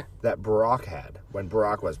Okay? that Barack had when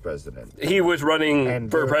Barack was president. He was running And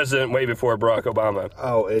for there- president way before Barack Obama.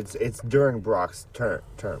 Oh, it's during Barack's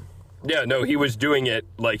term. Yeah, no, he was doing it,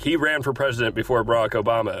 like, he ran for president before Barack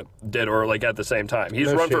Obama did, or, like, at the same time. He's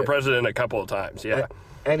No run for shit. president a couple of times, yeah.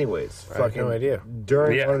 Anyways, I had no idea.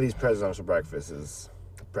 During Yeah. one of these presidential breakfasts.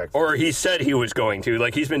 Or he said he was going to.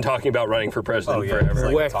 Like, he's been talking about running for president It's forever.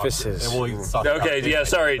 like Breakfasts. and well, he's talking about Okay, yeah,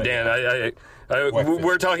 sorry, Dan.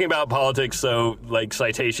 We're talking about politics, so, like,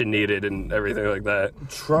 citation needed and everything like that.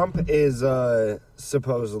 Trump is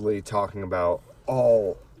supposedly talking about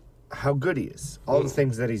how good he is, all the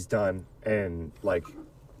things that he's done, and like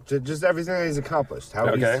just everything that he's accomplished. How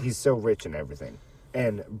Okay. he's so rich and everything.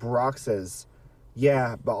 And Barack says,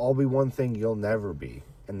 "Yeah, but I'll be one thing you'll never be,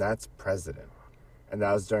 and that's president." And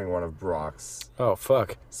that was during one of Barack's. Oh,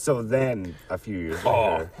 fuck. So then, a few years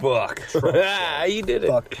Oh, later, fuck. You did it.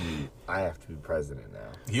 fuck you, I have to be president now.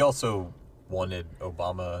 He also wanted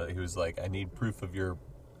Obama. He was like, "I need proof of your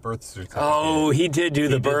birth certificate." Oh, he did do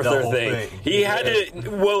the did the birther whole thing. thing. He had to,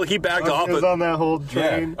 well, he backed off. He was on that whole Yeah.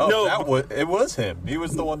 train. Oh, No, it was him. He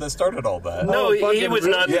was the one that started all that. No, Oh, he fucking was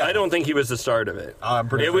really? not. Yeah. I don't think he was the start of it. I'm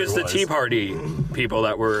pretty It sure was he the was. Tea Party people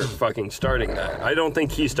that were fucking starting that. I don't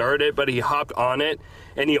think he started it, but he hopped on it,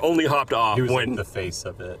 and he only hopped off He was when. like the face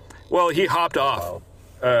of it. Well, he hopped off.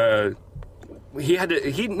 He had to.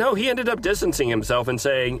 He ended up distancing himself and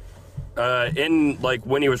saying, in like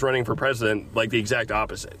when he was running for president, like the exact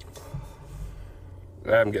opposite.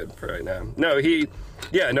 I'm good for right now. No, he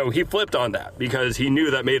flipped on that because he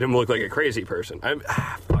knew that made him look like a crazy person.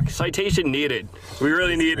 Fuck, citation needed. We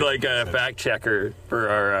really need like a fact checker for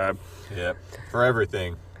our. Yep. For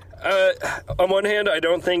everything. On one hand, I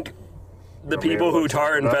don't think the people who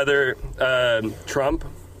tar and feather Trump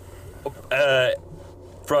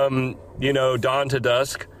from dawn to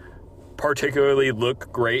dusk particularly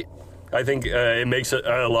look great. I think it makes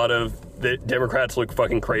a lot of the Democrats look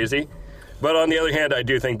fucking crazy. But on the other hand, I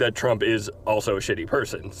do think that Trump is also a shitty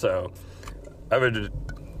person. So I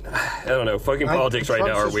don't know. Fucking politics right now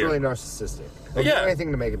are Trump's just weird. really narcissistic. He'll do Yeah.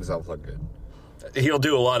 anything to make himself look good. He'll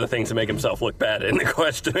do a lot of things to make himself look bad in the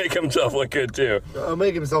quest to make himself look good too.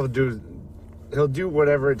 He'll do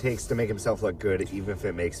whatever it takes to make himself look good, even if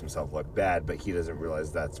it makes himself look bad. But he doesn't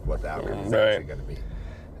realize that's what the outcome is Right. actually going to be.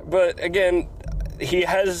 But again,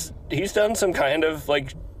 he's done some kind of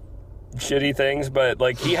like shitty things, but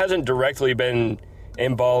like he hasn't directly been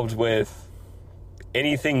involved with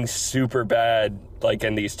anything super bad like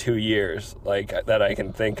in these 2 years like that I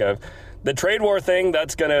can think of. The trade war thing,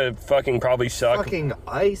 that's gonna fucking probably suck. Fucking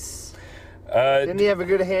ICE. Didn't he have a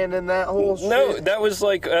good hand in that whole shit? No, that was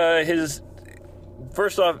like his.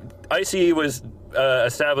 First off, ICE was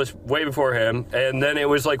established way before him, and then it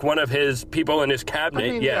was like one of his people in his cabinet.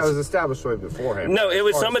 I mean, yes, yeah, it was established way before him. No, As it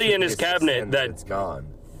was far as somebody in keeping his it cabinet since that- it's gone.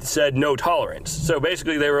 said no tolerance. So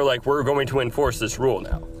basically, they were like, "We're going to enforce this rule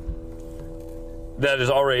now," that has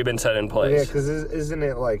already been set in Yeah, place. because isn't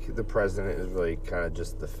it like the president is really kind of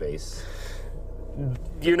just the face?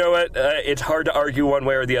 You know what? It's hard to argue one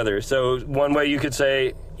way or the other. So one way you could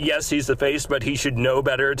say, yes, he's the face, but he should know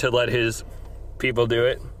better to let his people do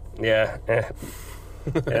it. Yeah.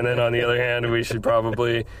 And then on the other hand, we should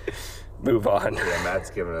probably move on. Yeah, Matt's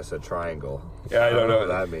giving us a triangle. Yeah, I don't know what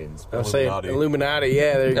that means. I'll say Illuminati.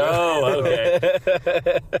 Yeah, there you go. Oh,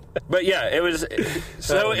 okay. But yeah, it was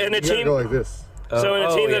so in a You gotta team. go like this. So in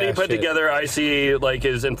a team that he yeah, put shit. together, I see like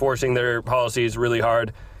is enforcing their policies really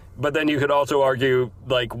hard. But then you could also argue,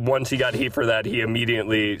 like, once he got heat for that, he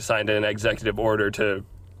immediately signed an executive order to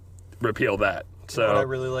repeal that. You know what I So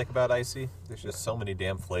really like about Icy? There's just so many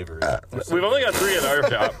damn flavors. we've only got 3 in our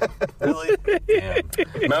shop: Really?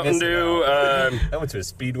 Damn. Mountain Dew. I went to a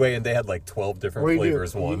Speedway and they had like 12 different What do you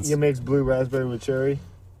flavors do? once. You mix blue raspberry with cherry?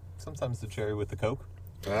 Sometimes the cherry with the Coke.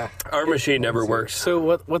 Our machine never works. So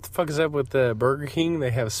what the fuck is up with Burger King?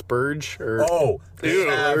 They have Spurge or Oh, they Ew.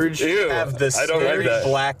 have the I don't like scary that.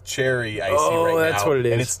 black cherry Icy Oh, right now. that's what it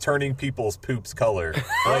is. And it's turning people's poops color.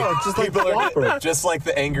 Just like the Whopper. Just like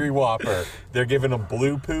the Angry Whopper. They're giving them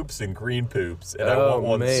blue poops and green poops. And I Oh, want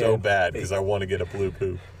one man. so bad because I want to get a blue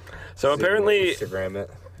poop. So apparently, Instagram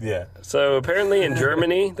it. Yeah. in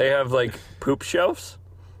Germany they have like poop shelves,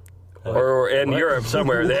 or in Europe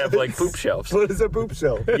somewhere they have like poop shelves. What is a poop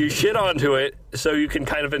shell? You shit onto it so you can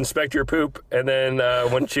kind of inspect your poop, and then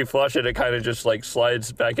once you flush it, it kind of just like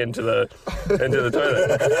slides back into the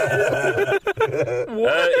toilet.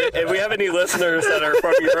 If we have any listeners that are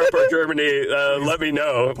from Europe or Germany, let me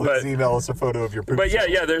know. Please email us a photo of your poop. But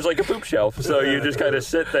yeah, there's like a poop shelf, so you just kind of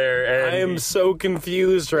sit there and. I am so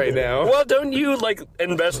confused right now. Well, don't you like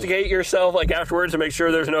investigate yourself like afterwards to make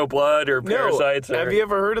sure there's no blood or parasites? No. Have you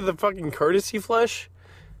ever heard of the fucking courtesy flush?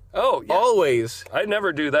 Oh, yeah. Always. I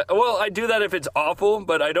never do that. Well, I do that if it's awful,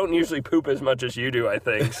 but I don't usually poop as much as you do, I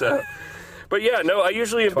think. So, but yeah, no, I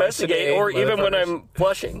usually investigate, day, or even when motherfuckers. I'm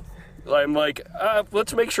flushing, I'm like,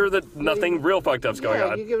 let's make sure that nothing real fucked up's going Yeah,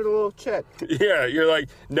 on. you give it a little check. Yeah, you're like,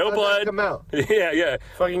 no How'd that blood. come out? Yeah.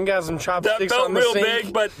 Fucking got some That chopsticks felt on the real sink.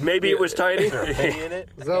 big, but maybe it was tiny. penny in it?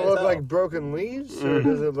 Does that look like broken leaves, or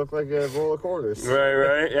does it look like a roll of quarters?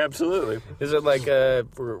 Right, absolutely. Is it like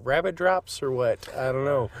rabbit drops or what? I don't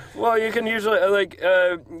know. Well, you can usually,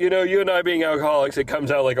 you and I being alcoholics, it comes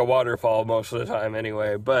out like a waterfall most of the time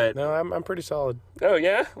anyway, but... No, I'm pretty solid. Oh,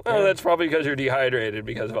 yeah? Well, that's probably because you're dehydrated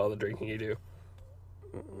because of all the drinking you do.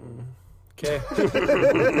 Okay.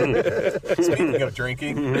 Speaking of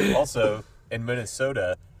drinking, also in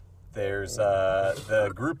Minnesota, there's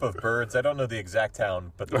the group of birds. I don't know the exact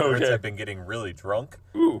town, but the birds Okay. have been getting really drunk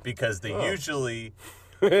because they usually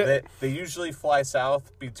they usually fly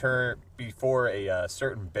south before a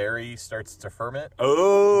certain berry starts to ferment.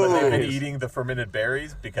 Oh! But they've been eating the fermented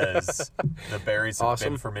berries because the berries have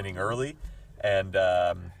Awesome. been fermenting early. And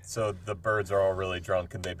so the birds are all really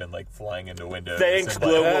drunk, and they've been like flying into windows. Thanks, and,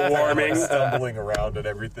 global warming. stumbling around and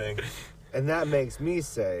everything. And that makes me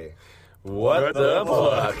say, What the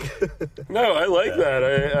fuck? No, I like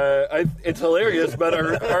that. It's hilarious, but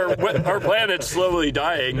our planet's slowly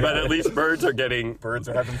dying, but at least birds are getting... Birds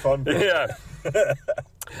are having fun. Yeah.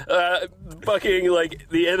 Fucking, like,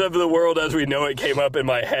 the end of the world as we know it came up in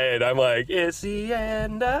my head. I'm like, it's the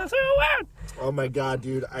end of the world. oh my god,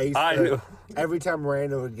 dude, I knew. every time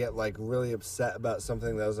Miranda would get like really upset about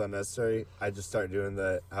something that was unnecessary, I just start doing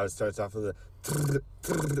how it starts off with the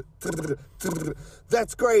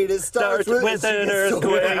that's great. It starts With an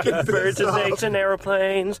earthquake, birds and snakes and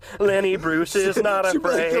airplanes. Lenny Bruce is not You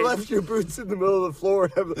afraid. left your boots in the middle of the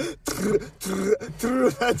floor and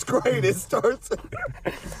have that's great. It starts.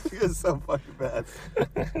 It's so fucking bad.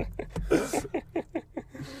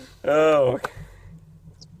 Oh.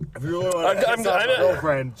 If you really want to I'm- my I'm-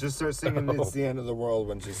 girlfriend, just start singing "It's the End of the World"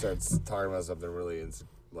 when she starts talking about something really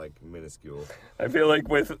minuscule. I feel like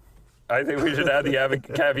I think we should add the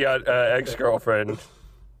caveat ex-girlfriend.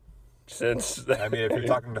 Since I mean, if you're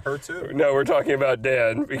talking to her too. no, we're talking about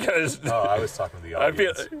Dan because Oh, I was talking to the I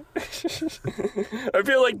feel audience. I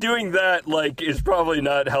feel like doing that is probably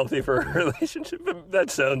not healthy for a relationship. But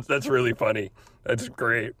that's really funny. That's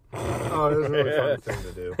great. Oh, it was a really fun thing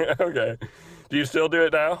to do. Okay, do you still do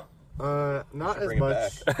it now? Not as bring it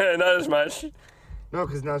much. Not as much. No,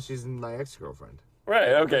 because now she's my ex-girlfriend. Right.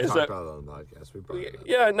 Okay. We So talked about it on the podcast. We brought it up.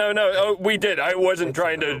 yeah, no. Oh, we did. I wasn't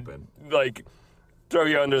trying to open. throw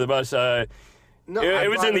you under the bus. No, It I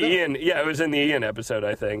was brought in the it up. Ian. Yeah, it was in the Ian episode,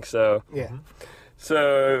 I think. So. Yeah.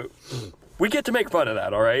 So we get to make fun of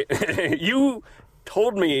that, all right? You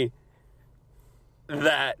told me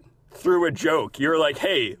that through a joke. You're like,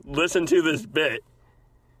 hey, listen to this bit.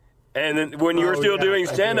 And then when you were still doing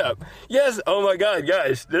stand-up. Yes, oh my God,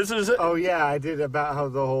 guys, this is... Oh, yeah, I did about how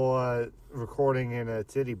the whole recording in a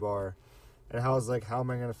titty bar. And how I was like, how am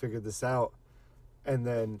I going to figure this out? And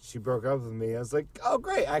then she broke up with me. I was like, oh,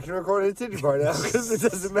 great, I can record in a titty bar now because it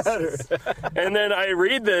doesn't matter. And then I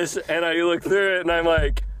read this, and I look through it, and I'm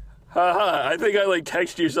like, haha, I think I, like,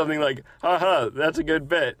 text you something like, haha, that's a good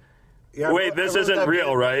bit. Yeah, Wait, this isn't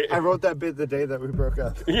real, right? I wrote that bit the day that we broke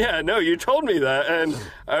up. Yeah, no, you told me that, and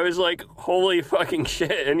I was like, holy fucking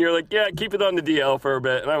shit. And you're like, yeah, keep it on the DL for a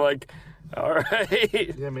bit. And I'm like, all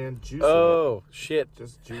right. Yeah, man, juice. Oh, shit.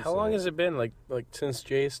 Just juice. How long has it been? Like since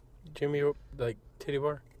Jimmy, like, titty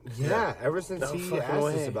bar? Yeah, ever since No he fucking asked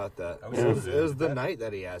way. us about that. was It was the night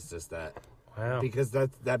that he asked us that. Wow. Because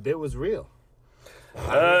that bit was real.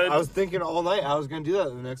 Uh, I was thinking all night I was going to do that.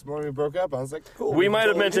 The next morning we broke up. I was like, cool. we might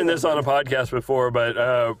have mentioned this on a podcast before,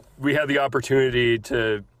 but we had the opportunity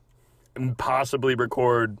to possibly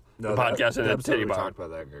record the podcast in a titty we bar. talked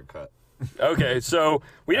about that got cut. Okay, so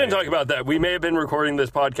we didn't talk about that. We may have been recording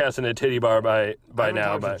this podcast in a titty bar by I haven't now,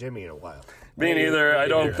 talked to but Jimmy in a while. me neither. I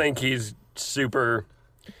don't think he's super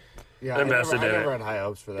Yeah, invested I in never it. had high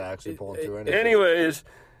hopes for that actually pulling through anything. Anyways,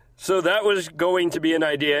 so that was going to be an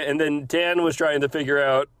idea, and then Dan was trying to figure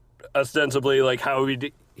out ostensibly like how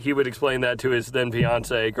he would explain that to his then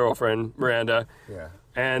fiance girlfriend Miranda. Yeah.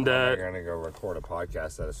 And How am I going to go record a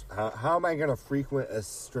podcast how am I going to frequent a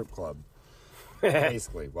strip club?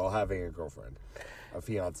 Basically, while having a girlfriend, a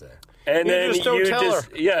fiance. and You then just don't tell her.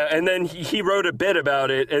 yeah, and then he wrote a bit about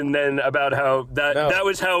it, and then about how that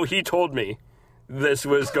was how he told me this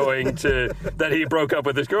was going to that he broke up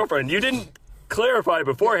with his girlfriend. You didn't clarify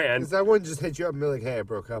beforehand. Because I wouldn't just hit you up and be like, hey, I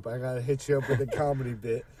broke up. I got to hit you up with a comedy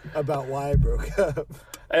bit about why I broke up.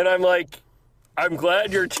 And I'm like, I'm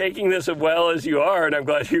glad you're taking this as well as you are, and I'm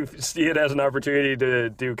glad you see it as an opportunity to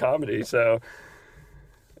do comedy. So,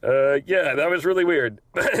 yeah, that was really weird.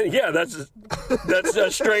 Yeah, that's a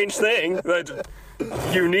strange thing. That's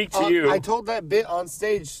unique to you. I told that bit on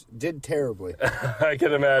stage did terribly. I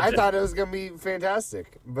can imagine. I thought it was going to be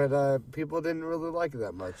fantastic, but people didn't really like it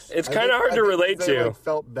that much. It's I kinda think- hard I to think relate they, to. Like,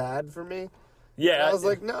 felt bad for me. Yeah, I was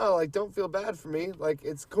like, no, like, don't feel bad for me. Like,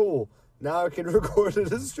 it's cool. Now I can record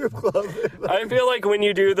at a strip club. I feel like when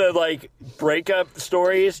you do the like breakup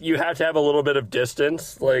stories, you have to have a little bit of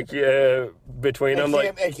distance, like between them.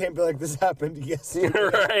 Like, it can't be like this happened yesterday.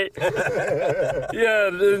 right?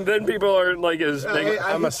 Yeah. Then people are like as big.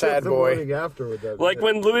 I'm a hit you sad up the boy. morning after with that Like bit.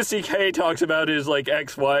 when Louis C.K. talks about his like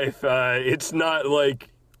ex-wife, it's not like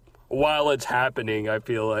while it's happening. I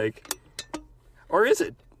feel like, or is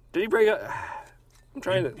it? Did he break up? I'm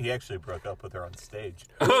trying to. He actually broke up with her on stage.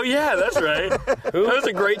 Oh yeah, that's right. That was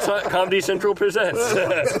a great Comedy Central presents.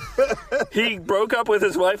 He broke up with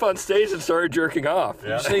his wife on stage and started jerking off.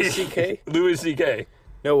 Yeah. Say CK? Louis C.K.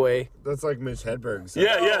 No way. That's like Mitch Hedberg. So.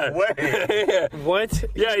 Yeah. Way. What?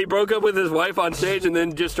 Yeah, he broke up with his wife on stage and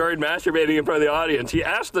then just started masturbating in front of the audience. He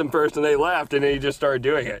asked them first and they laughed and then he just started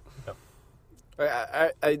doing it.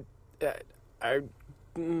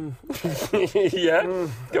 Yeah?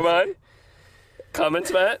 Come on.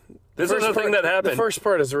 Comments, Matt? This is a thing that happened. The first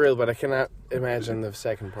part is real, but I cannot imagine the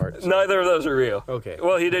second part. Neither of those are real. Okay.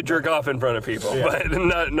 Well, he did jerk off in front of people, but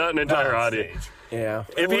not an entire On audience. stage. Yeah.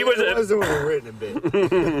 If he was It wasn't written a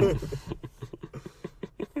bit.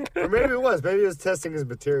 Or maybe it was. Maybe he was testing his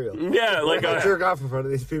material. yeah, like I jerk off in front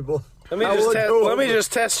of these people. Let me I just will do let me it.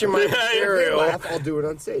 just test your Yeah, If they material. laugh, I'll do it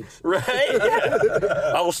on stage. right?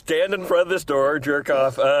 Yeah. I'll stand in front of this door, jerk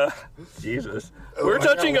off. Jesus. We're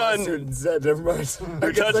touching on. Never mind.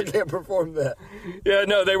 I guess I touching- can't perform that. Yeah,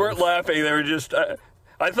 no, they weren't laughing. They were just.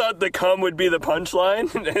 I thought the cum would be the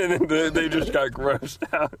punchline, and they just got grossed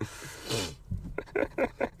out.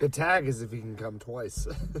 The tag is if he can come twice.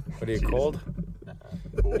 What are you called?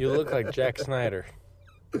 You look like Jack Snyder.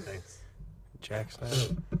 Thanks. Jack Snyder?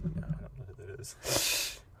 I don't know who that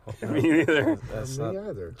is. Me neither. That's Me not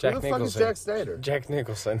either. Jack Who the fuck is Nicholson. Jack Snyder? Jack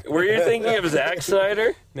Nicholson. Were you thinking of Zack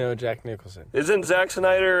Snyder? No, Jack Nicholson. Isn't Zack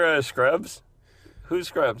Snyder Scrubs? Who's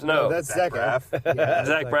Scrubs? No, That's Zach Zac Braff. Yeah.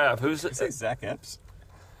 Zach Braff. Who's Did you say Zach Epps?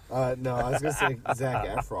 No, I was gonna say Zac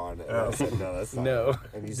Efron. And I said no, that's not. No. Him.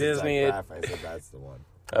 And you said Disney- Zach Braff. I said that's the one.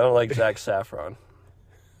 I don't like Zach Saffron.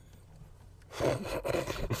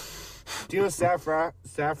 Do you know saffron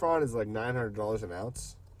is like $900 an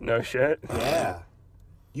ounce? No shit. Yeah.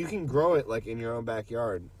 You can grow it like in your own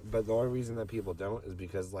backyard, but the only reason that people don't is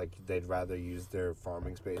because like they'd rather use their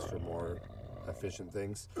farming space for more efficient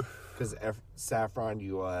things. Because saffron,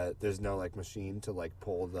 there's no like machine to like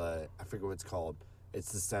pull the I forget what it's called.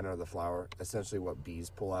 It's the center of the flower. Essentially, what bees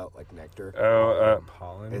pull out, like nectar.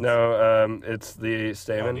 Pollen. It's the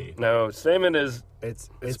stamen. Honey. No, stamen is. It's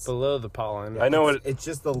below the pollen. I know what. It's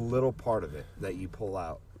just the little part of it that you pull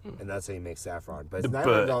out, and that's how you make saffron. But it's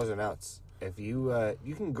 $900 an ounce. If you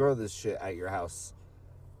you can grow this shit at your house.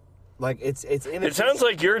 Like it's inefficient. It sounds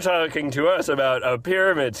like you're talking to us about a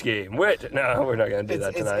pyramid scheme. Which no, we're not going to do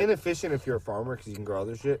that tonight. It's inefficient if you're a farmer because you can grow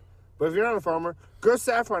other shit. But if you're not a farmer, grow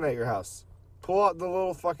saffron at your house. Pull out the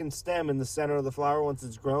little fucking stem in the center of the flower once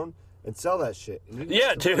it's grown and sell that shit.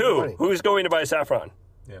 Yeah, to who? Who's going to buy saffron?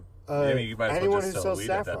 Yeah. Maybe you might as well anyone just who sell sells weed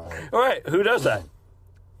at that saffron. point. All right, who does that?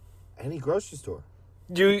 Any grocery store.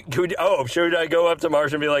 Should I go up to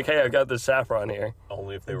Marsh and be like, hey, I've got this saffron here?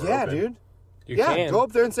 Only if they were Yeah, open. dude. You Yeah, can. go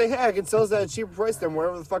up there and say, hey, I can sell this at a cheaper price than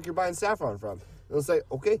wherever the fuck you're buying saffron from. They'll say,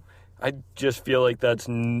 okay. I just feel like that's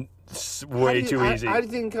way too easy. How do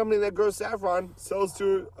you think a company that grows saffron sells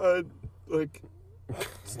to a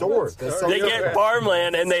store? They get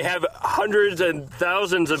farmland and they have hundreds and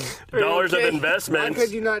thousands of dollars of Why investments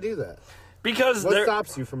could you not do that? because What they're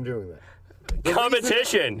stops you from doing that?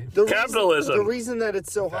 competition, The reason- capitalism. the reason that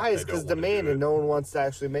it's so high is they because don't wanna demand do it. and no one wants to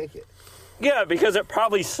actually make it. Yeah, because it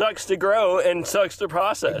probably sucks to grow and sucks to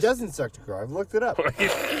process. It doesn't suck to grow. I've looked it up. Why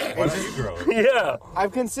don't you grow it? Yeah.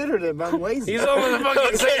 I've considered it, but I'm lazy. He's over the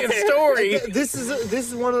fucking second story. This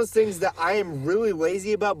is one of those things that I am really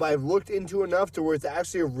lazy about, but I've looked into enough to where it's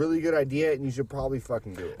actually a really good idea, and you should probably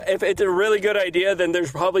fucking do it. If it's a really good idea, then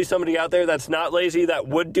there's probably somebody out there that's not lazy that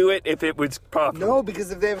would do it if it was profitable. No, because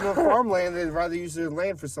if they have enough farmland, they'd rather use their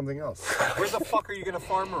land for something else. Where the fuck are you gonna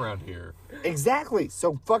farm around here? Exactly.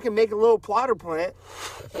 So fucking make a little plotter plant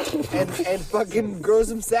and fucking grow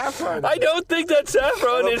some saffron. I don't think that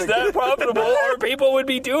saffron is that profitable, or people would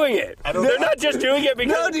be doing it. They're not just doing it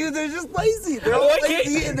because. No, dude, they're just lazy. They're Why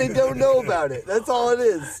lazy and they don't know about it. That's all it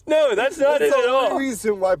is. No, that's not That's it at the only all.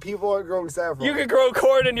 reason why people aren't growing saffron. You could grow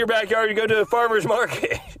corn in your backyard and go to a farmer's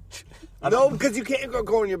market. No, because you can't grow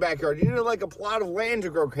corn in your backyard. You need like a plot of land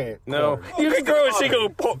to grow corn. No. You could grow a single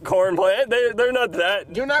corn plant. They're not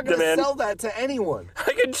that. You're not going to demand. sell that to anyone.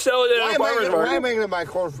 I could sell it at a farmer's Why am market. I going to buy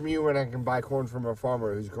corn from you when I can buy corn from a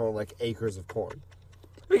farmer who's growing like acres of corn?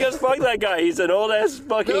 Because fuck that guy. He's an old ass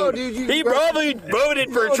fucking. No, dude, you he grow- probably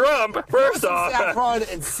voted for No, Trump. First Grow some off, saffron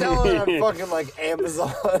and sell it on fucking like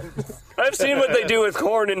Amazon. I've seen what they do with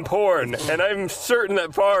corn and porn, and I'm certain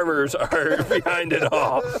that farmers are behind it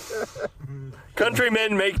all.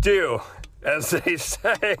 Countrymen make do, as they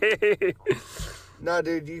say. No,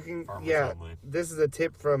 dude, you can. Farmers Yeah, only. this is a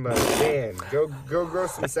tip from Dan. Go grow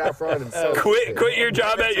some saffron and sell it. Quit your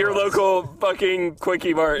job at your local fucking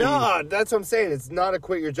Quickie Mart. No, that's what I'm saying. It's not a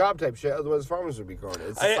quit your job type shit. Otherwise, farmers would be growing it.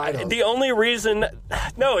 It's a side hustle. The only reason,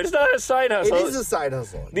 no, it's not a side hustle. It is a side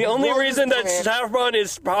hustle. The You only grow reason this that plant- saffron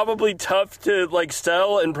is probably tough to like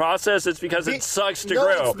sell and process is because it sucks to no,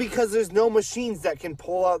 grow. it's because there's no machines that can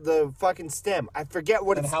pull out the fucking stem. I forget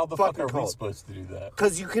what And it's how the fuck fucking are we called. supposed to do that?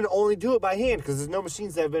 Because you can only do it by hand. Because there's no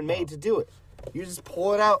machines that have been made to do it. You just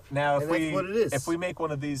pull it out. Now, and that's what it is. if we make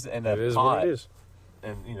one of these in a It is pot, what it is.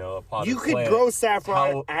 and a pot, You of could plant, grow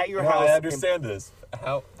saffron at your house. I understand this.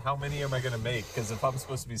 How many am I going to make? Because if I'm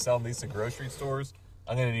supposed to be selling these to grocery stores,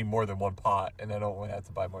 I'm going to need more than one pot, and I don't want to have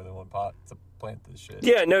to buy more than one pot to plant this shit.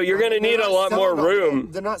 Yeah, no, you're gonna need a lot more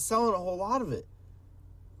room. They're not selling a whole lot of it.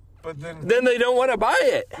 But then Then they don't want to buy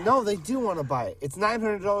it. No, they do want to buy it. It's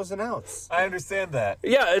 $900 an ounce. I understand that.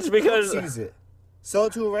 Yeah, it's because Let's use it. Sell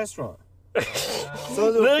it to a restaurant. Sell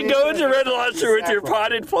it to a then go fancy to Red restaurant. Lobster with your Saffron.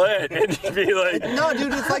 potted plant and be like, No,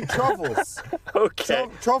 dude, it's like truffles. okay.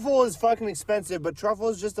 Truffle is fucking expensive, but truffle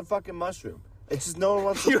is just a fucking mushroom. It's just no one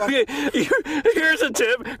wants to fucking... Here's a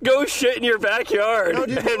tip: go shit in your backyard No,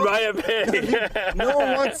 dude, and no. buy a pig. No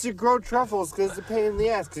one wants to grow truffles because it's a pain in the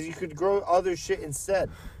ass, because you could grow other shit instead.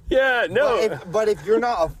 Yeah, no. But if you're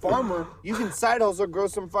not a farmer, you can side hustle, grow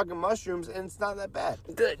some fucking mushrooms, and it's not that bad.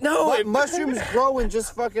 No, But mushrooms grow in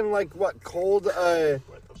just fucking like what, cold, a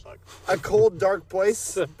cold, dark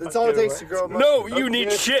place. That's all it takes to grow a mushroom. no, you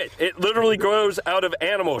need shit. It literally grows out of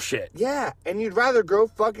animal shit. Yeah, and you'd rather grow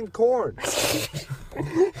fucking corn.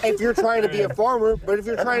 If you're trying to be a farmer, but if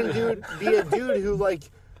you're trying to be a dude who like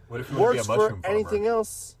What if you want works to be a for mushroom farmer? anything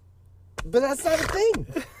else, but that's not a thing.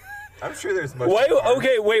 I'm sure there's mushroom Why? farmers.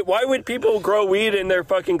 Okay, wait. Why would people grow weed in their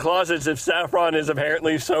fucking closets if saffron is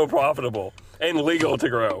apparently so profitable and legal to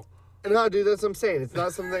grow? No, dude, that's what I'm saying. It's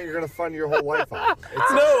not something that you're gonna fund your whole life on.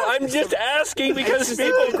 No, I'm just asking because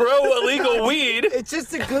people grow illegal weed. It's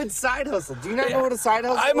just a good side hustle. Do you not know what a side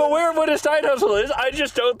hustle is? I'm aware of what a side hustle is. I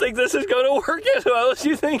just don't think this is going to work as well as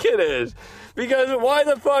you think it is. Because why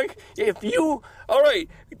the fuck, if you All right,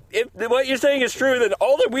 if what you're saying is true, then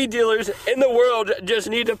all the weed dealers in the world just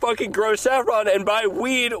need to fucking grow saffron and buy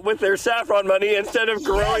weed with their saffron money instead of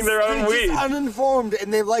growing their own they're weed. just uninformed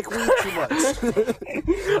and they like weed too much.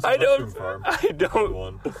 I don't. Mushroom farm. I don't.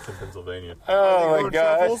 One in Pennsylvania. Oh my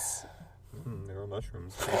god. Truffles? They grow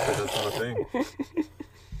mushrooms. They said that's not a thing.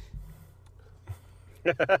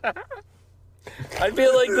 I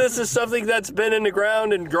feel like this is something that's been in the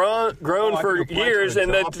ground and grown I for could apply years, to a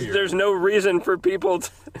and that job here. there's no reason for people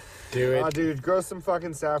to. Do it. Oh, dude, grow some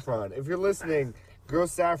fucking saffron. If you're listening, grow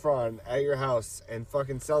saffron at your house and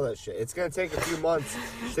fucking sell that shit. It's gonna take a few months.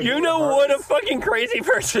 To You get know the what a harvest. fucking crazy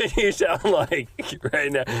person you sound like right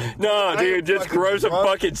now. No, I dude, am just fucking grow some drunk.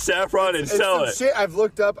 fucking saffron and It's sell some it. shit I've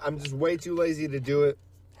looked up. I'm just way too lazy to do it.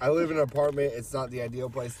 I live in an apartment. It's not the ideal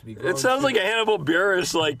place to be growing It sounds shit. like a Hannibal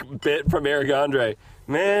Buress like bit from Eric Andre.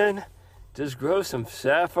 Man, just grow some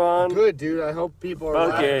saffron, Good, dude. I hope people are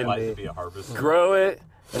Fucking- laughing Like at to me. be a harvester. grow it,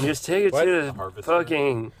 and just take it What? to the Harvester.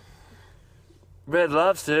 fucking Red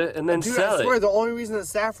Lobster and then Dude, sell I swear it. the only reason that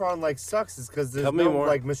saffron like sucks is because there's Tell me no more.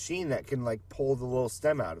 like machine that can like pull the little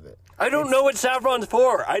stem out of it. I don't know what saffron's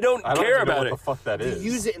for. I don't I don't care even know about what it. the fuck that They is.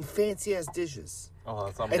 use it in fancy ass dishes. Oh,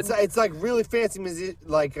 that's not It's like really fancy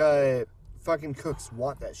like fucking cooks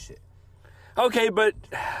want that shit. Okay, but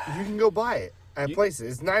You can go buy it at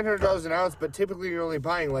places. It's $900 an ounce, but typically you're only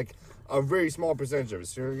buying like a very small percentage of it.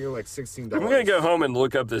 So you're like $16. I'm gonna go home and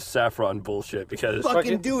look up this saffron bullshit because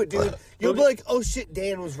Fucking do it, dude. You'll be like, oh shit,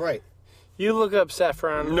 Dan was right. You look up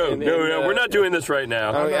saffron. no, and- no, and, no, we're not doing this right now.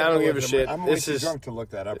 I don't give a looking- shit. I'm way This too is drunk to look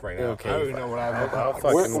that up right now. Okay, I don't even know what I'm looking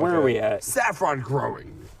up. Where are we at? Saffron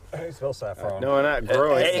growing. How do you spell saffron? no, we're not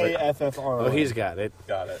growing. Hey. SAFFRON. Oh, he's got it.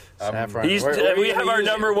 Got it. Saffron. He's, Where we you have gonna our use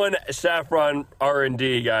it? number one saffron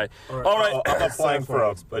R&D guy. All right. I'm applying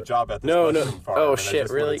for a job at this No, mushroom farm. oh, and I shit,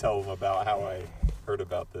 just really? want to tell them about how I heard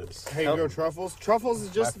about this. Hey, you go truffles? Truffles is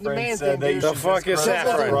just My the friend man said thing, they dude. The should fuck just is grow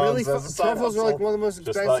saffron? Truffles are really as a side truffles are like hustle. one of the most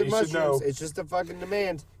Just thought expensive you should know. mushrooms. It's just a fucking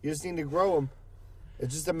demand. You just need to grow them.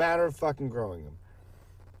 It's just a matter of fucking growing them.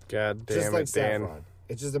 God Just damn like it, Dan. saffron.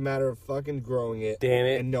 It's just a matter of fucking growing it. Damn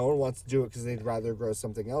it. And no one wants to do it because they'd rather grow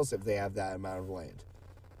something else if they have that amount of land.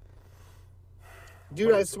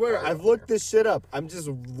 Dude, I swear, I've looked this shit up. I'm just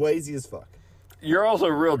lazy as fuck. You're also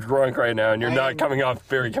real drunk right now, and you're I not am- coming off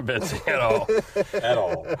very convincing at all. At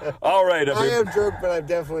all. All right, I everybody. am drunk, but I've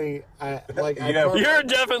definitely, You're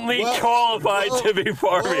definitely qualified to be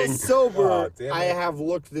farming. Well, sober, Aw, damn I it. have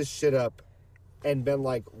looked this shit up and been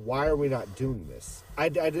like, why are we not doing this? I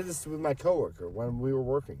did this with my coworker when we were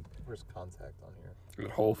working. Where's contact on here?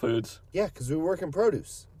 Whole Foods. Yeah, because we work in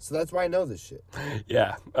produce. So that's why I know this shit.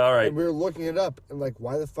 Yeah. All right. And we were looking it up and like,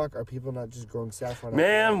 why the fuck are people not just growing saffron?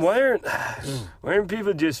 Man, why aren't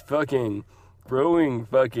people just fucking growing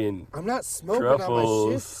fucking I'm not smoking truffles? on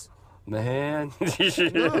my shits. Man.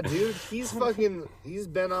 No, dude, he's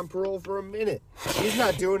been on parole for a minute. He's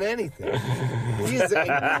not doing anything. He's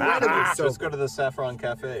incredibly Just go sober. to the Saffron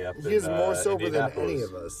Cafe up He is in more sober than any Indianapolis.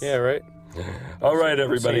 of us. Yeah, right. All right,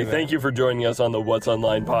 everybody. Saying that. Thank you for joining us on the What's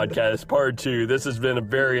Online podcast, part 2. This has been a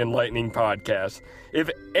very enlightening podcast. If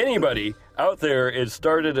anybody out there has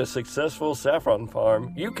started a successful saffron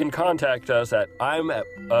farm, you can contact us at I'm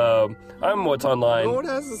What's Online. No one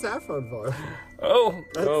has a saffron farm. Oh,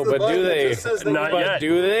 Oh, the but button do that they? just says that not But yet.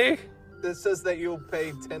 do they? This says that you'll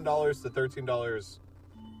pay $10 to $13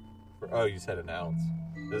 for. Oh, you said an ounce.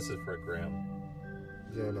 This is for a gram.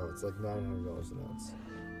 Yeah, no, it's like $900 an ounce.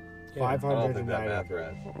 Yeah. I 500 don't and think that math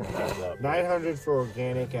 900. adds up. 900 for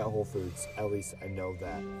organic at Whole Foods. At least I know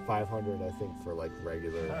that. 500, I think, for like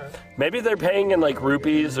regular. maybe they're paying in like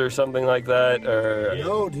rupees or something like that, or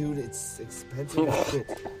No, dude, it's expensive as shit.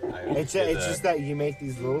 It's just that you make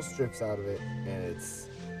these little strips out of it, and it's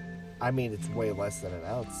way less than an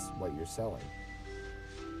ounce what you're selling.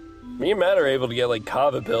 me and Matt are able to get like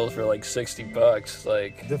kava pills for like $60.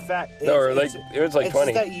 Like, The fact, No, or, like, it was like it's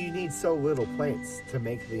 20. just that you need so little plants to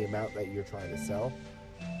make the amount that you're trying to sell.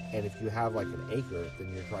 And if you have like an acre,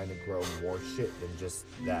 then you're trying to grow more shit than just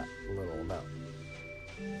that little amount.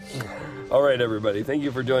 all right, everybody. Thank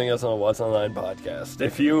you for joining us on a What's Online podcast.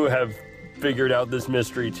 If you have figured out this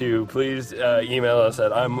mystery too, please email us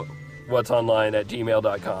at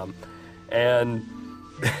imwhatsonline@gmail.com. And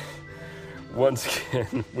once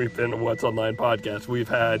again, we've been a What's Online podcast. We've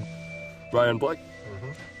had Ryan Bleck,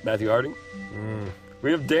 Matthew Harding.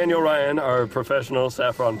 We have Daniel Ryan, our professional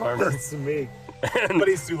saffron farmer. That's me. But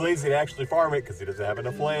he's too lazy to actually farm it because he doesn't have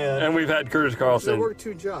enough land. And we've had Curtis I Carlson. work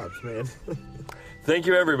 2 jobs, man. Thank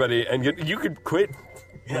you, everybody. And you could quit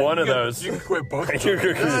one of those. You can quit both of You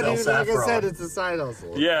them. could- No, Sell dude, like I saffron. said, it's a side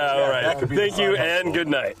hustle. Yeah, all that right. could be Thank the you, side and hustle. good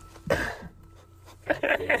night.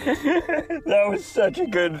 That was such a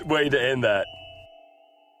good way to end that.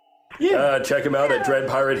 Yeah. Check him out at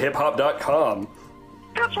dreadpiratehiphop.com.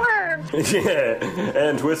 That's right. Yeah,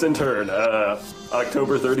 and Twist and Turn,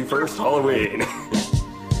 October 31st, Halloween.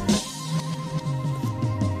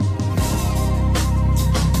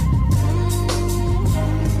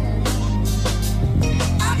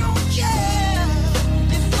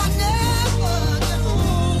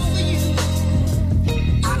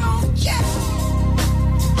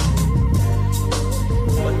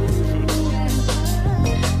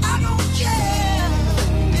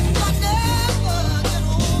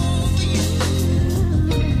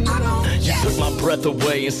 Breath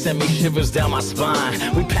away and send me shivers down my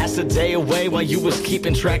spine. We passed the day away while you was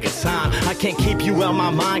keeping track of time. I can't keep you out my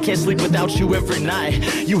mind, can't sleep without you every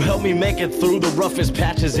night. You helped me make it through the roughest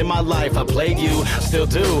patches in my life. I played you, still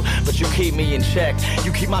do, but you keep me in check.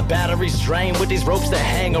 You keep my batteries drained with these ropes that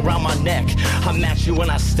hang around my neck. I match you when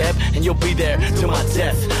I step, and you'll be there till my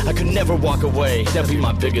death. I could never walk away, that'd be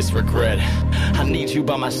my biggest regret. I need you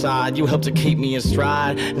by my side, you help to keep me in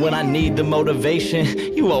stride. When I need the motivation,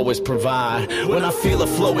 you always provide. When I feel a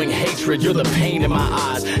flowing hatred, you're the pain in my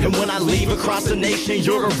eyes. And when I leave across the nation,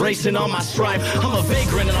 you're erasing all my strife. I'm a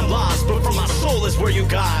vagrant and I'm lost, but from my soul is where you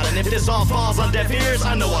guide. And if this all falls on deaf ears,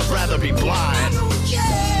 I know I'd rather be blind.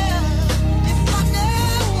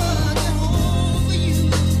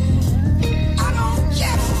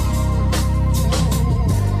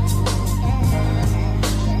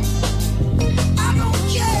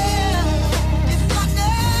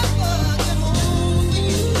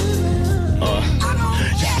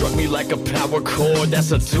 Like a power chord,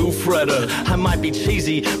 that's a two-fretter. I might be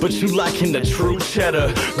cheesy, but you liking the true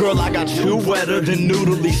cheddar. Girl, I got you wetter than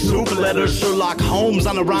noodly soup letters. Sherlock Holmes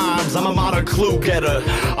on the rhymes, I'm a modern clue getter.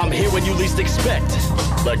 I'm here when you least expect,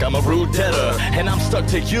 like I'm a rude debtor. And I'm stuck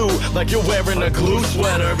to you, like you're wearing a glue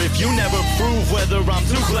sweater. If you never prove whether I'm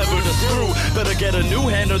too clever to screw, better get a new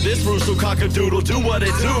hand or this rooster cock-a-doodle do what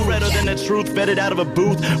it do. Redder than the truth, vetted out of a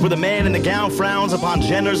booth where the man in the gown frowns upon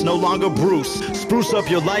Jenner's no longer Bruce. Spruce up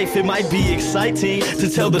your life, it might be exciting to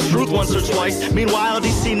tell the truth once or twice. Meanwhile,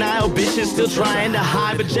 these senile bitches still trying to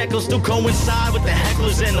hide, but Jekyll still coincide with the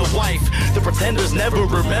hecklers and the wife. The pretenders never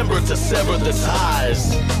remember to sever the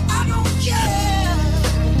ties. I don't care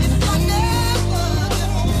if I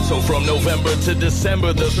never. So from November to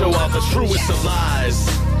December, they'll show off the truest of lies.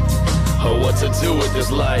 Oh, what to do with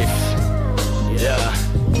this life? Yeah.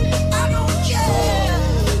 I don't care.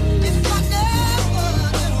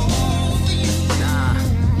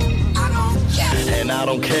 And I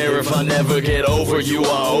don't care if I never get over you.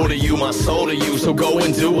 I owe to you, my soul to you. So go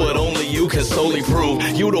and do what only you can solely prove.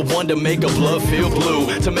 You the one to make a blood feel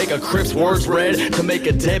blue, to make a Crip's words red, to make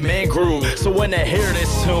a dead man groove. So when they hear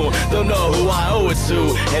this tune, they'll know who I owe it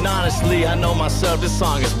to. And honestly, I know myself, this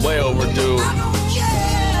song is way overdue. I don't care.